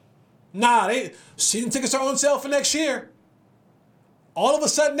 Nah, season tickets are on sale for next year. All of a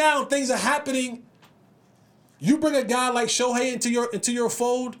sudden now things are happening. You bring a guy like Shohei into your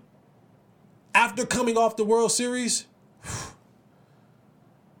fold after coming off the World Series,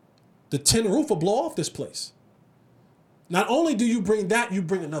 the tin roof will blow off this place. Not only do you bring that, you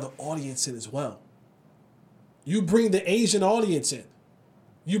bring another audience in as well. You bring the Asian audience in.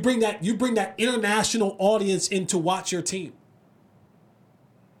 You bring that international audience in to watch your team.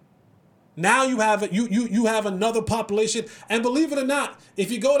 Now you have you have another population, and believe it or not,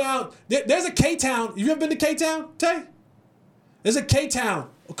 if you go down, there's a K-Town. Have you ever been to K-Town, Tay? There's a K-Town,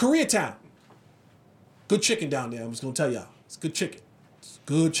 a Koreatown. Good chicken down there. I'm just gonna tell y'all, it's good chicken. It's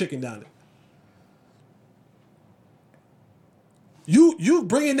good chicken down there. You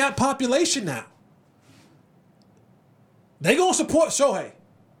bring in that population now. They gonna support Shohei.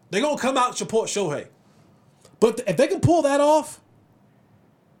 They gonna come out and support Shohei. But if they can pull that off,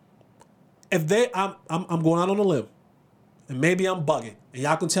 I'm going out on a limb, and maybe I'm bugging, and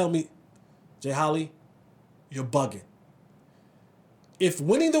y'all can tell me, Jay Holly, you're bugging. If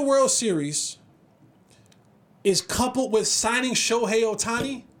winning the World Series is coupled with signing Shohei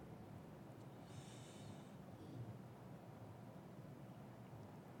Ohtani,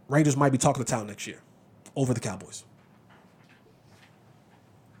 Rangers might be talking to town next year over the Cowboys.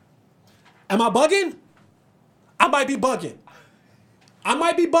 Am I bugging? I might be bugging.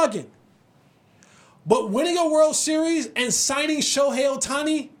 But winning a World Series and signing Shohei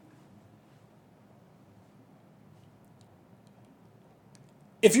Ohtani,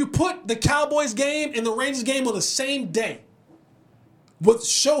 if you put the Cowboys game and the Rangers game on the same day, with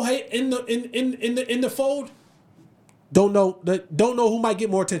Shohei in the fold, don't know who might get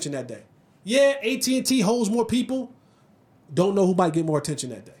more attention that day. Yeah, AT&T holds more people. Don't know who might get more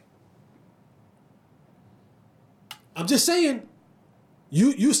attention that day. I'm just saying,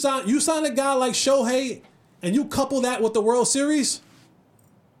 you sign a guy like Shohei, and you couple that with the World Series.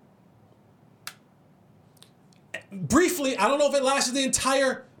 briefly, I don't know if it lasted the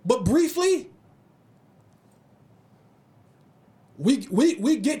entire, but briefly, we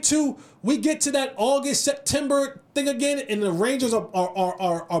get to that August, September thing again, and the Rangers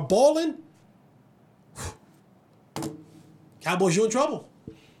are balling. Cowboys, you in trouble.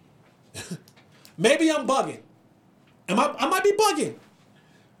 Maybe I'm bugging. I might be bugging.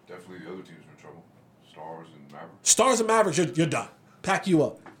 Definitely the other teams are in trouble. Stars and Mavericks. Stars and Mavericks, you're done. Pack you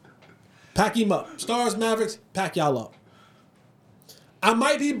up. Pack him up. Stars, Mavericks, pack y'all up. I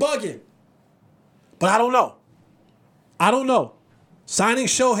might be bugging, but I don't know. Signing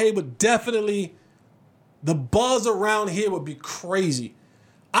Shohei would definitely, the buzz around here would be crazy.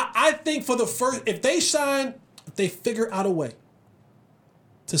 I think for the first, if they figure out a way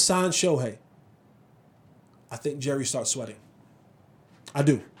to sign Shohei, I think Jerry starts sweating. I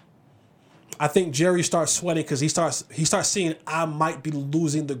do. I think Jerry starts sweating because he starts seeing I might be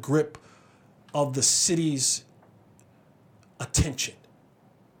losing the grip of the city's attention.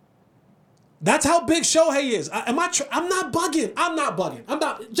 That's how big Shohei is. I'm not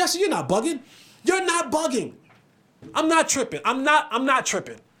bugging. Jesse, you're not bugging. You're not bugging. I'm not tripping. I'm not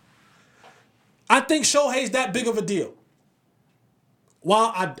tripping. I think Shohei's that big of a deal.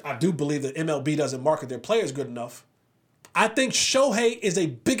 While I do believe that MLB doesn't market their players good enough, I think Shohei is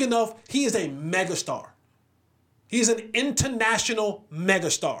he is a megastar. He's an international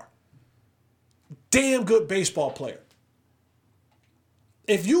megastar. Damn good baseball player.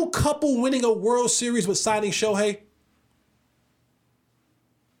 If you couple winning a World Series with signing Shohei,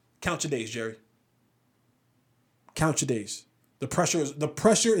 count your days, Jerry. Count your days. The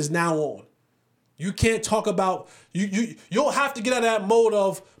pressure is now on. You can't talk about you'll have to get out of that mode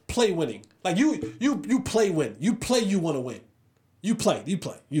of play winning. Like you play win. You play you want to win. You play.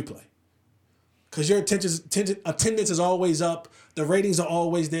 Because your attendance is always up. The ratings are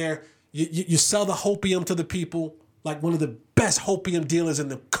always there. You sell the hopium to the people like one of the best hopium dealers in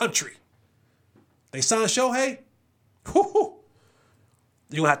the country. They sign Shohei. Whoo-hoo.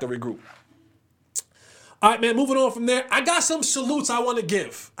 You're going to have to regroup. All right, man, moving on from there. I got some salutes I want to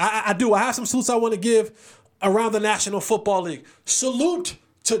give. I do. I have some salutes I want to give around the National Football League. Salute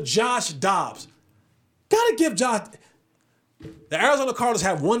to Josh Dobbs. Got to give Josh. The Arizona Cardinals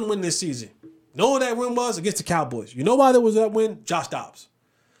have one win this season. Know what that win was? Against the Cowboys. You know why there was that win? Josh Dobbs.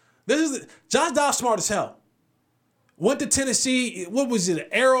 Josh Dobbs smart as hell. Went to Tennessee. What was it? An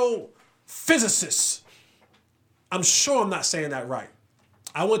aerophysicist. I'm sure I'm not saying that right.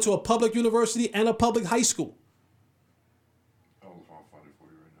 I went to a public university and a public high school. I'll find it for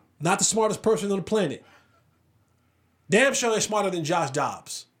you right now. Not the smartest person on the planet. Damn sure they're smarter than Josh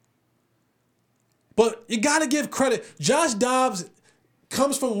Dobbs. But you got to give credit. Josh Dobbs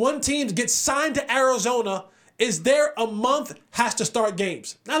comes from one team, gets signed to Arizona, is there a month, has to start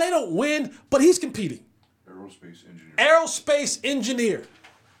games. Now, they don't win, but he's competing. Aerospace engineer.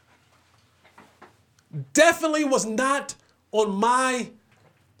 Definitely was not on my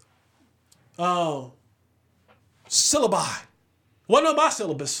syllabi. Wasn't on my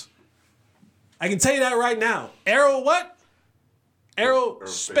syllabus. I can tell you that right now. Aerospace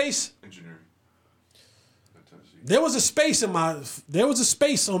engineering. There was a space on my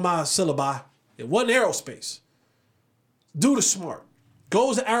syllabi. It wasn't aerospace. Dude is smart.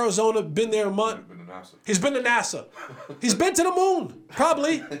 Goes to Arizona, been there a month. He's been to NASA. He's been to the moon,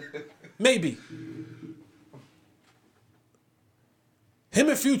 probably. Maybe. Him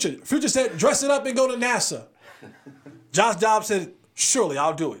and Future. Future said, dress it up and go to NASA. Josh Dobbs said, surely,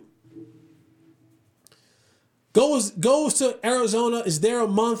 I'll do it. Goes to Arizona, is there a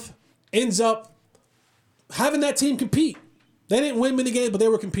month, ends up having that team compete. They didn't win many games, but they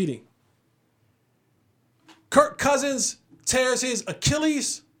were competing. Kirk Cousins tears his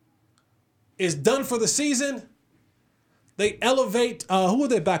Achilles, is done for the season. They elevate, who was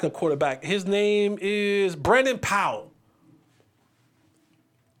their backup quarterback? His name is Brandon Powell.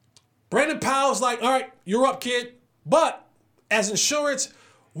 Brandon Powell's like, all right, you're up, kid. But as insurance,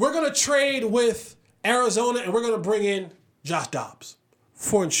 we're going to trade with Arizona and we're going to bring in Josh Dobbs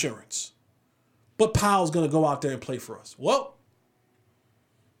for insurance. But Powell's going to go out there and play for us. Well,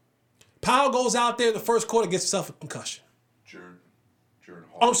 Powell goes out there in the first quarter, gets himself a concussion. Jared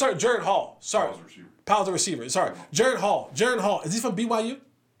Hall. Oh, I'm sorry, Jared Hall. Sorry. Powell's the receiver. Sorry. Jared Hall. Is he from BYU?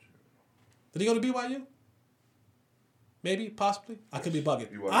 Did he go to BYU? Maybe, possibly. I could be bugging.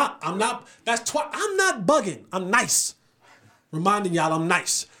 I'm not. I'm not bugging. I'm nice. Reminding y'all I'm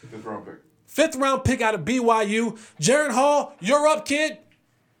nice. Fifth round pick out of BYU. Jared Hall, you're up, kid.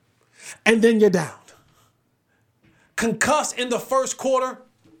 And then you're down. Concussed in the first quarter.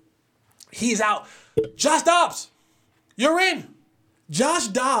 He's out. Josh Dobbs, you're in. Josh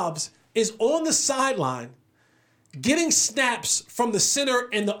Dobbs is on the sideline getting snaps from the center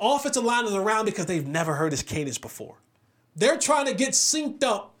and the offensive line is around because they've never heard his cadence before. They're trying to get synced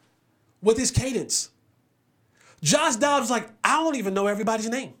up with his cadence. Josh Dobbs is like, I don't even know everybody's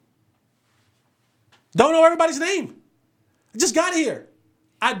name. Don't know everybody's name. I just got here.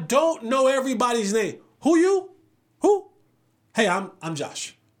 I don't know everybody's name. Who you? Who? Hey, I'm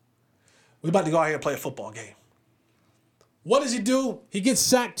Josh. We're about to go out here and play a football game. What does he do? He gets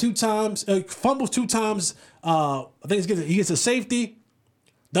sacked 2 times, fumbles 2 times. I think he gets a safety.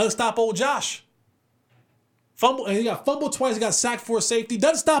 Doesn't stop old Josh. And he got fumbled twice. He got sacked for a safety.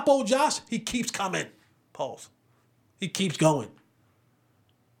 Doesn't stop old Josh. He keeps coming. Pause. He keeps going.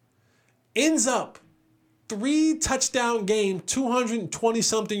 Ends up 3 touchdown game,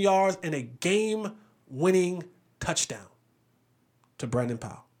 220-something yards, and a game-winning touchdown to Brandon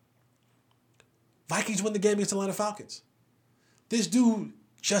Powell. Vikings win the game against the Atlanta Falcons. This dude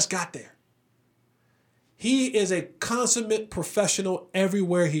just got there. He is a consummate professional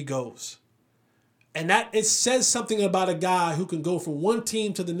everywhere he goes. And that it says something about a guy who can go from one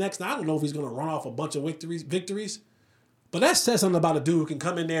team to the next. Now, I don't know if he's going to run off a bunch of victories, but that says something about a dude who can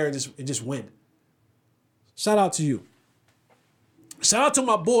come in there and just win. Shout out to you. Shout out to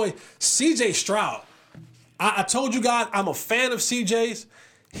my boy, CJ Stroud. I told you guys I'm a fan of CJ's.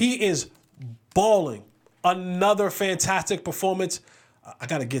 He is balling. Another fantastic performance. I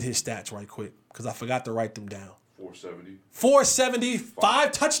got to get his stats right quick because I forgot to write them down. 470. 470,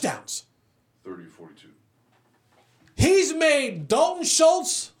 5 touchdowns. 30-42. He's made Dalton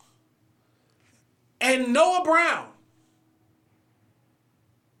Schultz and Noah Brown.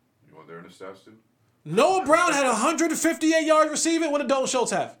 You want there in the stats too? Noah Brown had 158 yards receiving. What did Dalton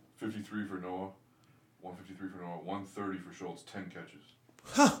Schultz have? 53 for Noah. 153 for Noah. 130 for Schultz. 10 catches.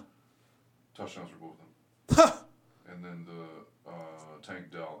 Huh. Touchdowns for both of them. Huh. And then the Tank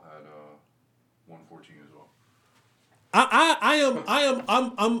Dell had 114 as well.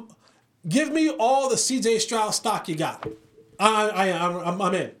 I'm give me all the CJ Stroud stock you got.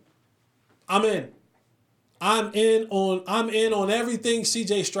 I'm in. I'm in on everything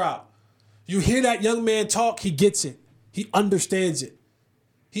CJ Stroud. You hear that young man talk, he gets it. He understands it.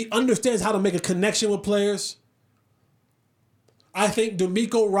 He understands how to make a connection with players. I think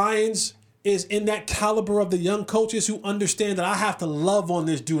DeMeco Ryans is in that caliber of the young coaches who understand that I have to love on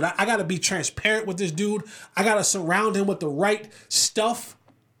this dude. I got to be transparent with this dude. I got to surround him with the right stuff.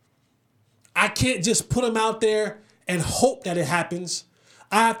 I can't just put him out there and hope that it happens.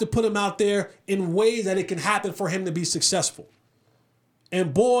 I have to put him out there in ways that it can happen for him to be successful.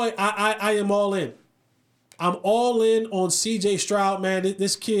 And boy, I am all in. I'm all in on CJ Stroud, man.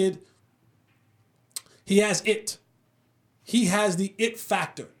 This kid, he has it. He has the it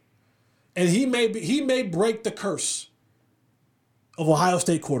factor. And he may break the curse of Ohio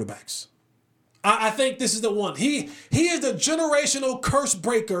State quarterbacks. I think this is the one. He is the generational curse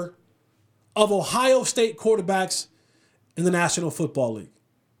breaker of Ohio State quarterbacks in the National Football League.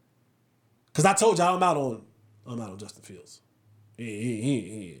 Because I told you I'm out on Justin Fields.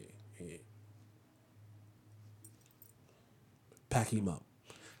 Pack him up.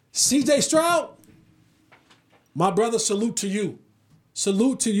 CJ Stroud, my brother, salute to you.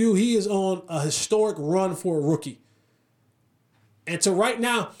 Salute to you. He is on a historic run for a rookie. And to right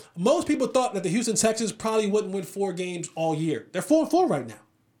now, most people thought that the Houston Texans probably wouldn't win 4 games all year. They're 4-4 right now.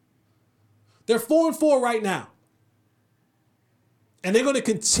 They're 4-4 right now. And they're going to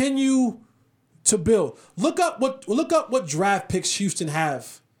continue to build. Look up what draft picks Houston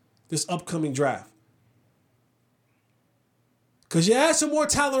have this upcoming draft. Because you add some more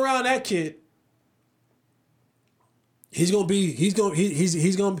talent around that kid. Houston,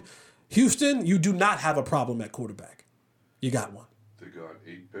 you do not have a problem at quarterback. You got one. They got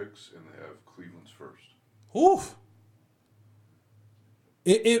 8 picks and they have Cleveland's first. Oof.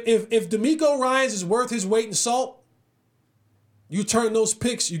 If DeMeco Ryans is worth his weight in salt, you turn those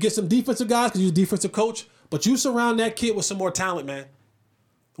picks, you get some defensive guys because you're a defensive coach, but you surround that kid with some more talent, man.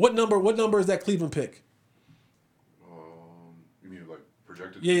 What number is that Cleveland pick? You mean like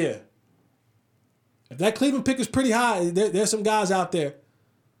projected? Yeah. If that Cleveland pick is pretty high, there's some guys out there.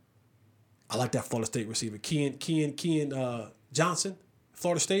 I like that Florida State receiver, Kean Johnson,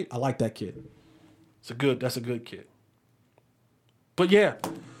 Florida State. I like that kid. That's a good kid. But yeah,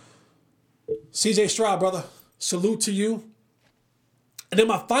 CJ Stroud, brother, salute to you. And then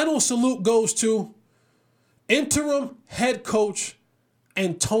my final salute goes to interim head coach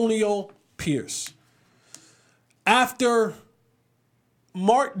Antonio Pierce. After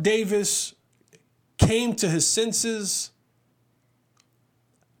Mark Davis came to his senses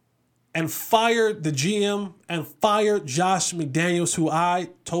and fired the GM and fired Josh McDaniels, who I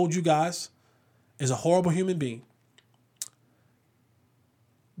told you guys is a horrible human being.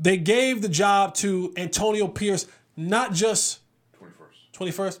 they gave the job to Antonio Pierce, not just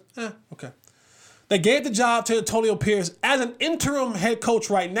 21st. 21st? Okay. They gave the job to Antonio Pierce as an interim head coach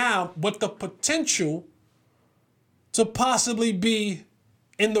right now with the potential to possibly be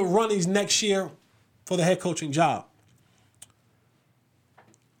in the runnings next year for the head coaching job.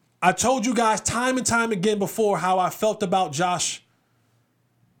 I told you guys time and time again before how I felt about Josh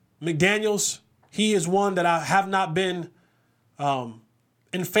McDaniels. He is one that I have not been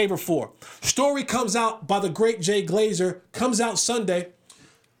in favor for. Story comes out by the great Jay Glazer, comes out Sunday.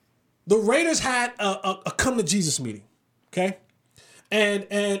 The Raiders had a come to Jesus meeting, okay? And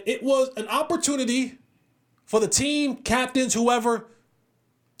it was an opportunity for the team, captains, whoever,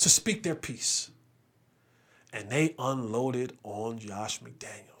 to speak their piece. And they unloaded on Josh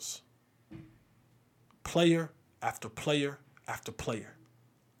McDaniels. Player after player after player.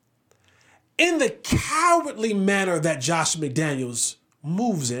 In the cowardly manner that Josh McDaniels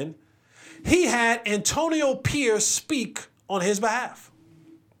moves in, he had Antonio Pierce speak on his behalf.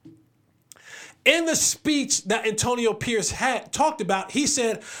 In the speech that Antonio Pierce had talked about, he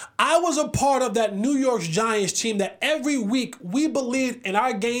said, I was a part of that New York Giants team that every week we believed in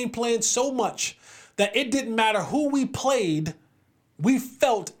our game plan so much that it didn't matter who we played, we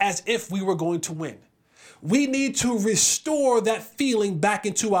felt as if we were going to win. We need to restore that feeling back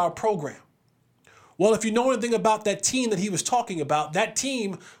into our program. Well, if you know anything about that team that he was talking about, that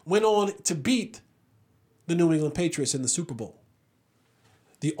team went on to beat the New England Patriots in the Super Bowl.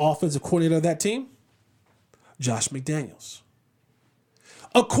 The offensive coordinator of that team, Josh McDaniels.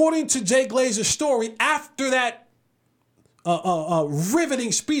 According to Jay Glazer's story, after that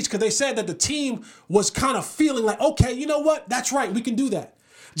riveting speech, because they said that the team was kind of feeling like, okay, you know what? That's right. We can do that.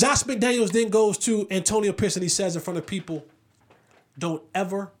 Josh McDaniels then goes to Antonio Pierce and he says in front of people, don't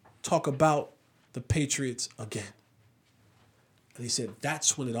ever talk about the Patriots again. And he said,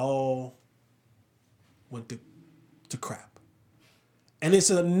 that's when it all went to crap. And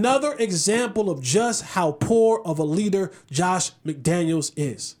it's another example of just how poor of a leader Josh McDaniels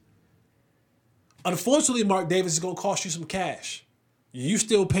is. Unfortunately, Mark Davis is going to cost you some cash. You're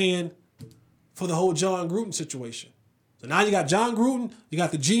still paying for the whole John Gruden situation. So now you got John Gruden, you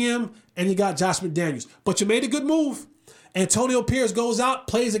got the GM, and you got Josh McDaniels. But you made a good move. Antonio Pierce goes out,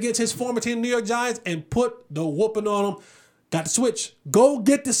 plays against his former team, the New York Giants, and put the whooping on him. Got the switch. Go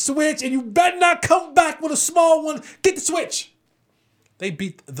get the switch, and you better not come back with a small one. Get the switch. They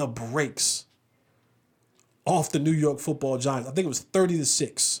beat the brakes off the New York Football Giants. I think it was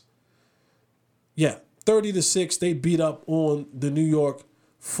 30-6. Yeah, 30-6. They beat up on the New York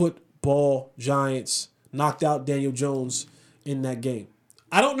Football Giants. Knocked out Daniel Jones in that game.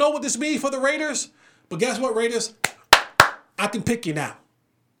 I don't know what this means for the Raiders, but guess what, Raiders? I can pick you now.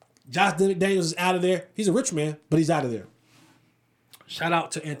 Josh McDaniels is out of there. He's a rich man, but he's out of there. Shout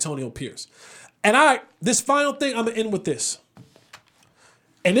out to Antonio Pierce. And this final thing, I'm gonna end with this.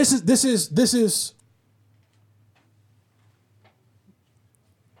 And this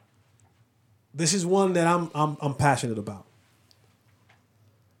is one that I'm passionate about.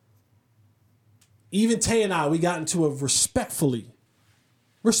 Even Tay and I, we got into a respectful.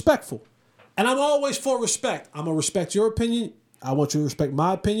 And I'm always for respect. I'm going to respect your opinion. I want you to respect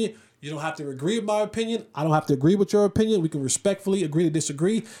my opinion. You don't have to agree with my opinion. I don't have to agree with your opinion. We can respectfully agree to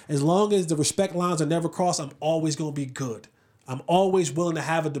disagree. As long as the respect lines are never crossed, I'm always going to be good. I'm always willing to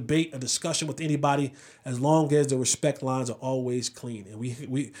have a debate, a discussion with anybody, as long as the respect lines are always clean. And we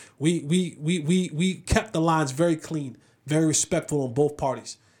kept the lines very clean, very respectful on both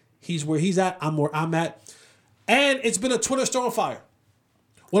parties. He's where he's at, I'm where I'm at. And it's been a Twitter storm fire.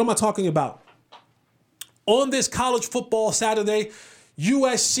 What am I talking about? On this college football Saturday,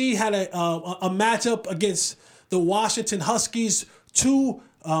 USC had a matchup against the Washington Huskies. Two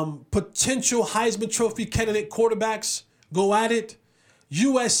potential Heisman Trophy candidate quarterbacks go at it.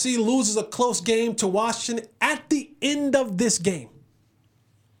 USC loses a close game to Washington. At the end of this game,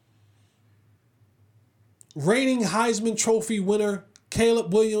 reigning Heisman Trophy winner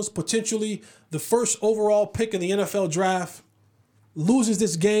Caleb Williams, potentially the first overall pick in the NFL draft, loses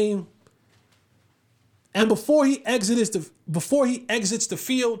this game. And before he exits the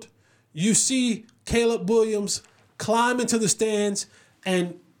field, you see Caleb Williams climb into the stands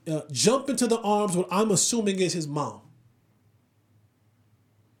and jump into the arms what I'm assuming is his mom.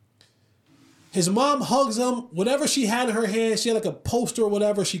 His mom hugs him. Whatever she had in her hand, she had like a poster or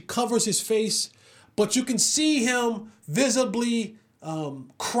whatever. She covers his face, but you can see him visibly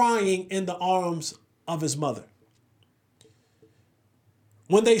crying in the arms of his mother.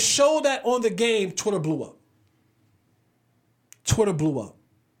 When they showed that on the game, Twitter blew up. Twitter blew up.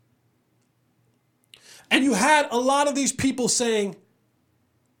 And you had a lot of these people saying,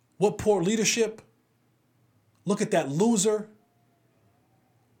 What poor leadership. Look at that loser.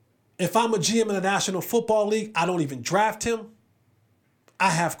 If I'm a GM in the National Football League, I don't even draft him.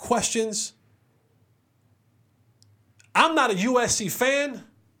 I have questions. I'm not a USC fan.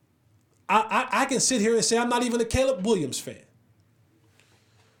 I can sit here and say I'm not even a Caleb Williams fan.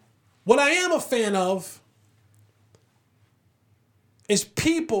 What I am a fan of is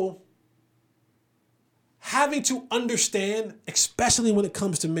people having to understand, especially when it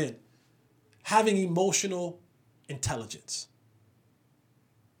comes to men, having emotional intelligence.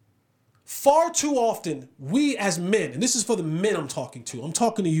 Far too often, we as men, and this is for the men I'm talking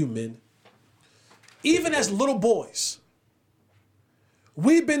to you men, even as little boys,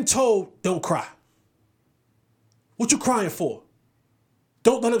 we've been told, don't cry. What you crying for?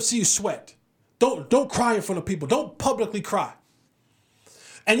 Don't let them see you sweat. Don't cry in front of people. Don't publicly cry.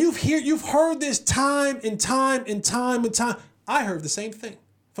 And you've heard this time and time and time and time. I heard the same thing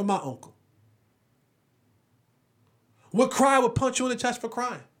from my uncle. Would cry, would punch you in the chest for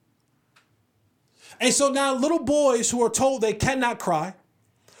crying. And so now little boys who are told they cannot cry,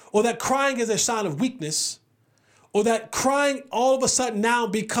 or that crying is a sign of weakness, or that crying all of a sudden now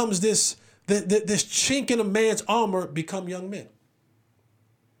becomes this chink in a man's armor, become young men.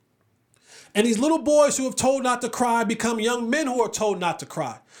 And these little boys who have told not to cry become young men who are told not to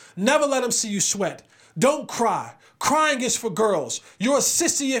cry. Never let them see you sweat. Don't cry. Crying is for girls. You're a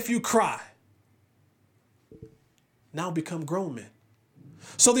sissy if you cry. Now become grown men.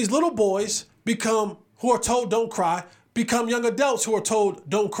 So these little boys who are told don't cry, become young adults who are told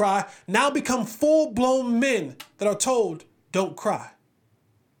don't cry, now become full-blown men that are told don't cry.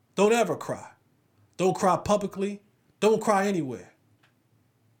 Don't ever cry. Don't cry publicly. Don't cry anywhere.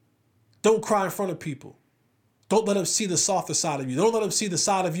 Don't cry in front of people. Don't let them see the softer side of you. Don't let them see the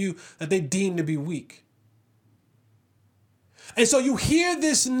side of you that they deem to be weak. And so you hear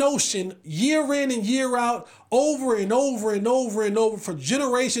this notion year in and year out, over and over and over and over for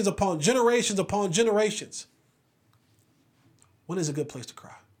generations upon generations upon generations. When is a good place to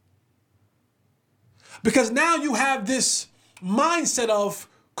cry? Because now you have this mindset of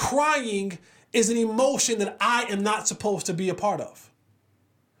crying is an emotion that I am not supposed to be a part of.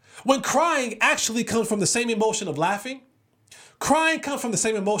 When crying actually comes from the same emotion of laughing. Crying comes from the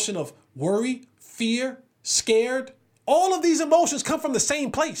same emotion of worry, fear, scared. All of these emotions come from the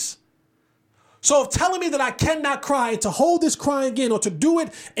same place. So if telling me that I cannot cry and to hold this crying in or to do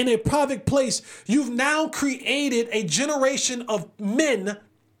it in a private place, you've now created a generation of men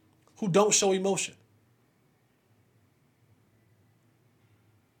who don't show emotion.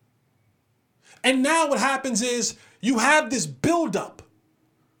 And now what happens is you have this buildup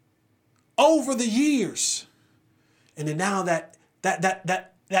over the years. And then now that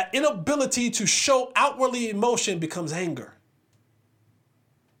inability to show outwardly emotion becomes anger,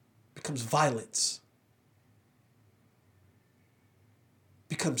 becomes violence,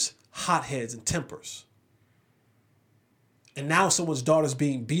 becomes hotheads and tempers. And now someone's daughter's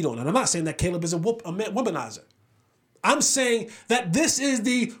being beat on. And I'm not saying that Caleb is a womanizer. I'm saying that this is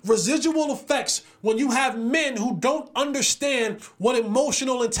the residual effects when you have men who don't understand what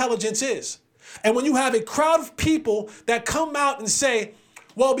emotional intelligence is. And when you have a crowd of people that come out and say,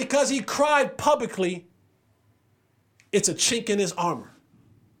 well, because he cried publicly, it's a chink in his armor.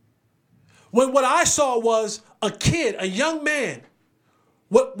 When what I saw was a kid, a young man,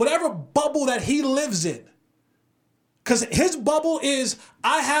 whatever bubble that he lives in, because his bubble is,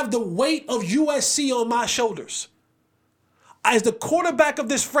 I have the weight of USC on my shoulders. As the quarterback of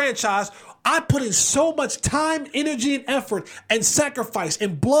this franchise, I put in so much time, energy, and effort and sacrifice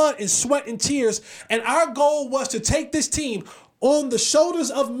and blood and sweat and tears. And our goal was to take this team on the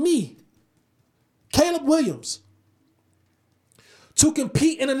shoulders of me, Caleb Williams, to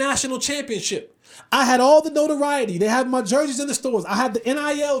compete in a national championship. I had all the notoriety. They had my jerseys in the stores. I had the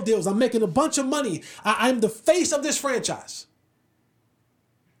NIL deals. I'm making a bunch of money. I'm the face of this franchise.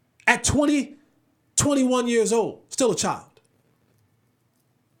 At 20, 21 years old, still a child.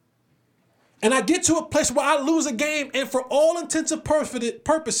 And I get to a place where I lose a game, and for all intents and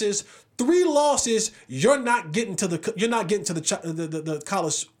purposes, 3 losses, you're not getting to the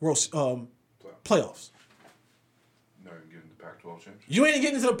college world playoffs. No, you're getting the Pac-12 championship. You ain't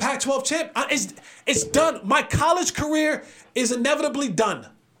getting into the Pac-12 champ. It's done. My college career is inevitably done.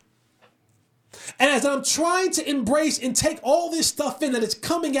 And as I'm trying to embrace and take all this stuff in that it's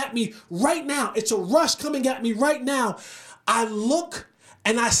coming at me right now, it's a rush coming at me right now, I look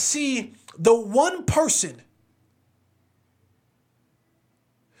and I see the one person.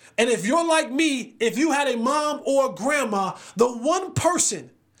 And if you're like me, if you had a mom or a grandma, the one person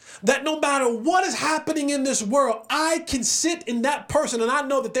That no matter what is happening in this world, I can sit in that person and I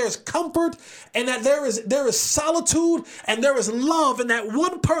know that there is comfort and that there is solitude and there is love in that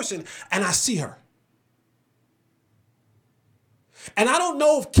one person, and I see her. And I don't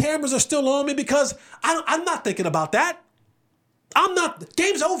know if cameras are still on me because I'm not thinking about that.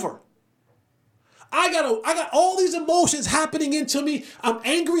 Game's over. I got all these emotions happening into me. I'm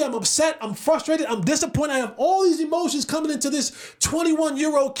angry, I'm upset, I'm frustrated, I'm disappointed. I have all these emotions coming into this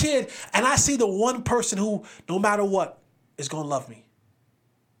 21-year-old kid, and I see the one person who, no matter what, is going to love me.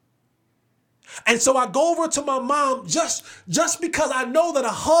 And so I go over to my mom just because I know that a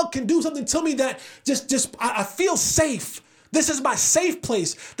hug can do something to me that I feel safe. This is my safe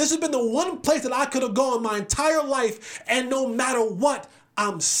place. This has been the one place that I could have gone my entire life, and no matter what,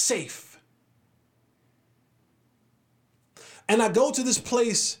 I'm safe. And I go to this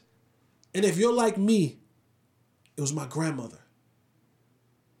place, and if you're like me, it was my grandmother.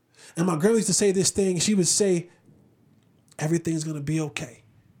 And my grandmother used to say this thing. She would say, everything's going to be okay.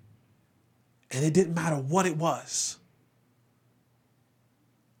 And it didn't matter what it was.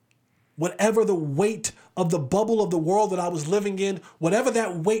 Whatever the weight of the bubble of the world that I was living in, whatever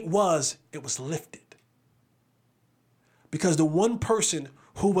that weight was, it was lifted. Because the one person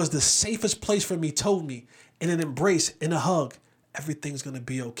who was the safest place for me told me, in an embrace, in a hug, everything's going to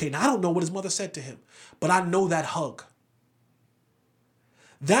be okay. Now, I don't know what his mother said to him, but I know that hug.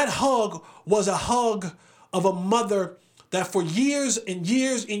 That hug was a hug of a mother that for years and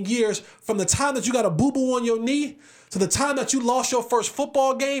years and years, from the time that you got a boo-boo on your knee to the time that you lost your first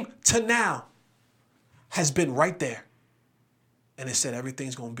football game to now, has been right there. And it said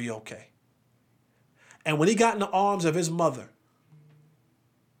everything's going to be okay. And when he got in the arms of his mother,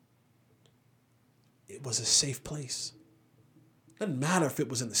 it was a safe place. Doesn't matter if it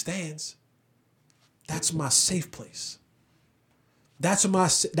was in the stands. That's my safe place.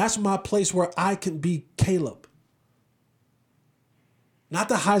 That's my place where I can be Caleb. Not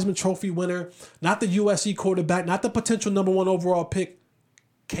the Heisman Trophy winner, not the USC quarterback, not the potential number 1 overall pick,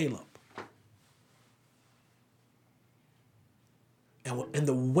 Caleb. And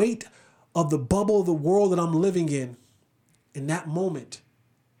the weight of the bubble of the world that I'm living in that moment,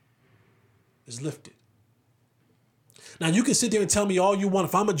 is lifted. Now, you can sit there and tell me all you want.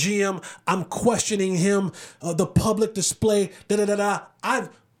 If I'm a GM, I'm questioning him, the public display,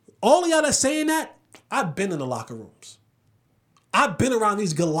 all of y'all that's saying that, I've been in the locker rooms. I've been around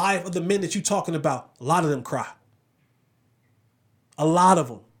these Goliath of the men that you're talking about. A lot of them cry. A lot of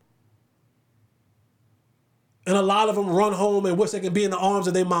them. And a lot of them run home and wish they could be in the arms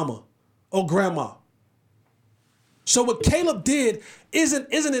of their mama or grandma. So what Caleb did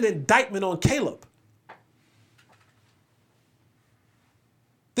isn't an indictment on Caleb.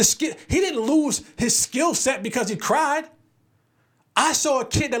 He didn't lose his skill set because he cried. I saw a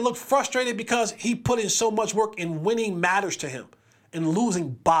kid that looked frustrated because he put in so much work, and winning matters to him and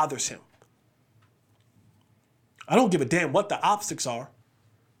losing bothers him. I don't give a damn what the optics are.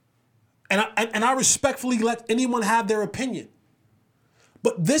 And I respectfully let anyone have their opinion.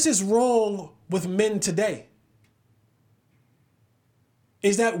 But this is wrong with men today.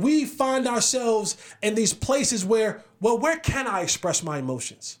 Is that we find ourselves in these places where can I express my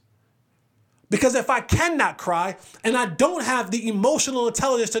emotions? Because if I cannot cry and I don't have the emotional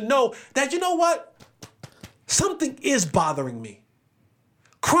intelligence to know that, you know what? Something is bothering me.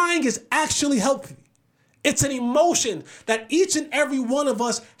 Crying is actually healthy. It's an emotion that each and every one of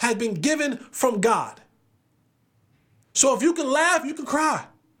us has been given from God. So if you can laugh, you can cry.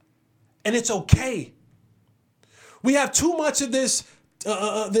 And it's okay. We have too much of this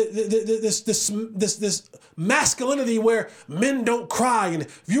this masculinity where men don't cry, and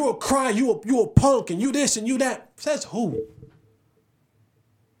if you a cry, you a punk, and you this and you that. Says who?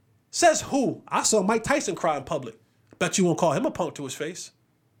 Says who? I saw Mike Tyson cry in public. Bet you won't call him a punk to his face.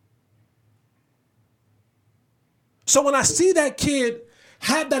 So when I see that kid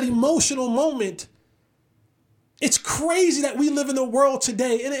have that emotional moment, it's crazy that we live in the world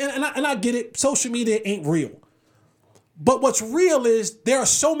today, and I get it. Social media ain't real. But what's real is there are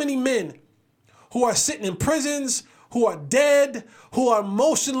so many men who are sitting in prisons, who are dead, who are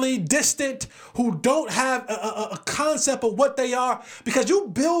emotionally distant, who don't have a concept of what they are, because you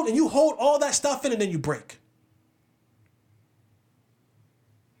build and you hold all that stuff in and then you break.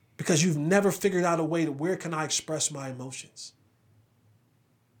 Because you've never figured out a way to where can I express my emotions.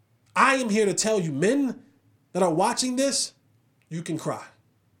 I am here to tell you, men that are watching this, you can cry.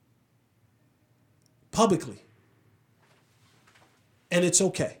 Publicly. And it's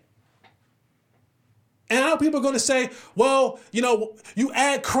okay. And I know people are going to say, well, you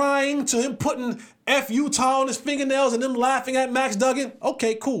add crying to him putting F Utah on his fingernails and them laughing at Max Duggan.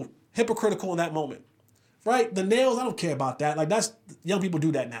 Okay, cool. Hypocritical in that moment. Right? The nails, I don't care about that. Like, that's, young people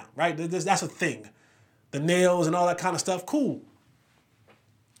do that now, right? That's a thing. The nails and all that kind of stuff, cool.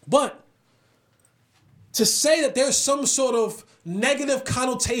 But to say that there's some sort of negative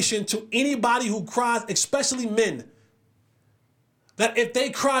connotation to anybody who cries, especially men, that if they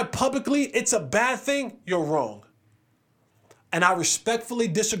cry publicly, it's a bad thing, you're wrong. And I respectfully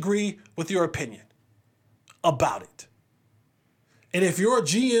disagree with your opinion about it. And if you're a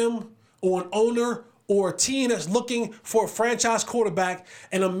GM or an owner or a team that's looking for a franchise quarterback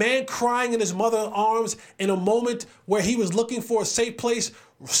and a man crying in his mother's arms in a moment where he was looking for a safe place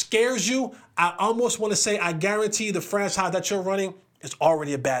scares you, I almost want to say I guarantee the franchise that you're running is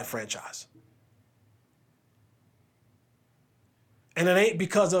already a bad franchise. And it ain't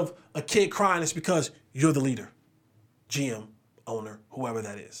because of a kid crying, it's because you're the leader, GM, owner, whoever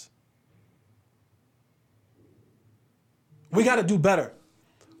that is. We got to do better.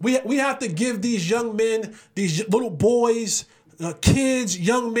 We have to give these young men, these little boys, kids,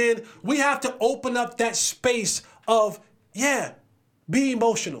 young men, we have to open up that space of, be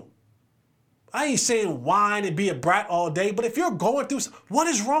emotional. I ain't saying whine and be a brat all day, but if you're going through, what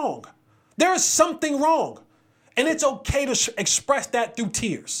is wrong? There is something wrong. And it's okay to express that through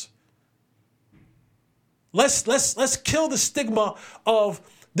tears. Let's kill the stigma of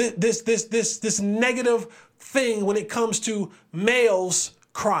this negative thing when it comes to males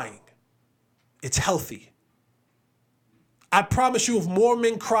crying. It's healthy. I promise you, if more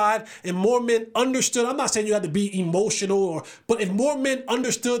men cried and more men understood, I'm not saying you had to be emotional, but if more men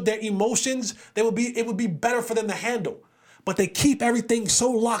understood their emotions, it would be better for them to handle. But they keep everything so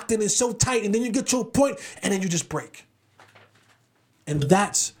locked in and so tight, and then you get to a point, and then you just break. And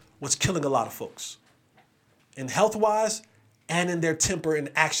that's what's killing a lot of folks, in health-wise and in their temper and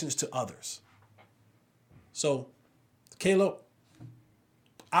actions to others. So, Caleb,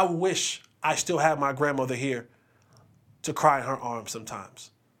 I wish I still had my grandmother here to cry in her arms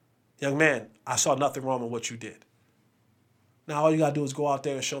sometimes. Young man, I saw nothing wrong with what you did. Now all you got to do is go out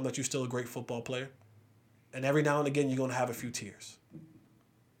there and show them that you're still a great football player. And every now and again, you're going to have a few tears.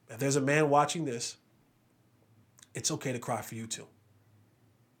 If there's a man watching this, it's okay to cry for you too.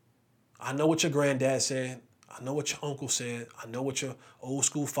 I know what your granddad said. I know what your uncle said. I know what your old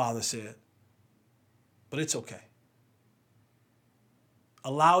school father said. But it's okay.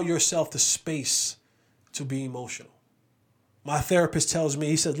 Allow yourself the space to be emotional. My therapist tells me,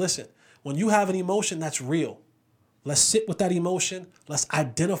 he said, listen, when you have an emotion that's real, let's sit with that emotion. Let's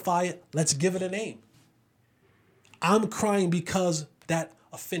identify it. Let's give it a name. I'm crying because that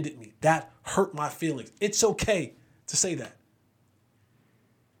offended me. That hurt my feelings. It's okay to say that.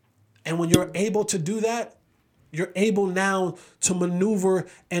 And when you're able to do that, you're able now to maneuver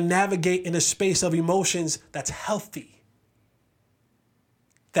and navigate in a space of emotions that's healthy.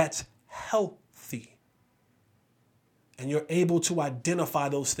 That's healthy. And you're able to identify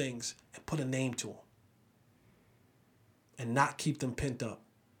those things and put a name to them. And not keep them pent up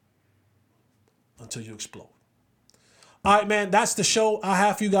until you explode. All right, man, that's the show I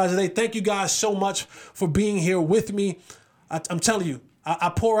have for you guys today. Thank you guys so much for being here with me. I'm telling you,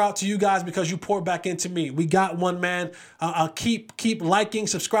 I pour out to you guys because you pour back into me. We got one, man. Keep liking,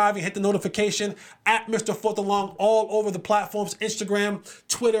 subscribing, hit the notification at Mr. Fourth Along all over the platforms, Instagram,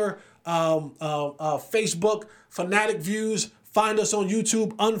 Twitter, Facebook, Fanatic Views. Find us on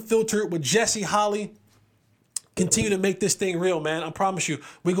YouTube, Unfiltered with Jesse Holly. Continue to make this thing real, man. I promise you,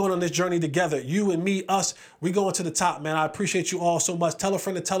 we're going on this journey together. You and me, us, we going to the top, man. I appreciate you all so much. Tell a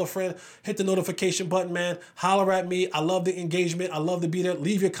friend to tell a friend. Hit the notification button, man. Holler at me. I love the engagement. I love to be there.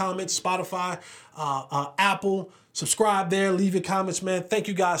 Leave your comments, Spotify, Apple. Subscribe there. Leave your comments, man. Thank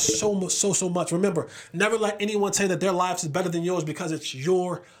you guys so much. Remember, never let anyone say that their life is better than yours because it's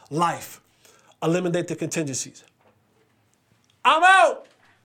your life. Eliminate the contingencies. I'm out.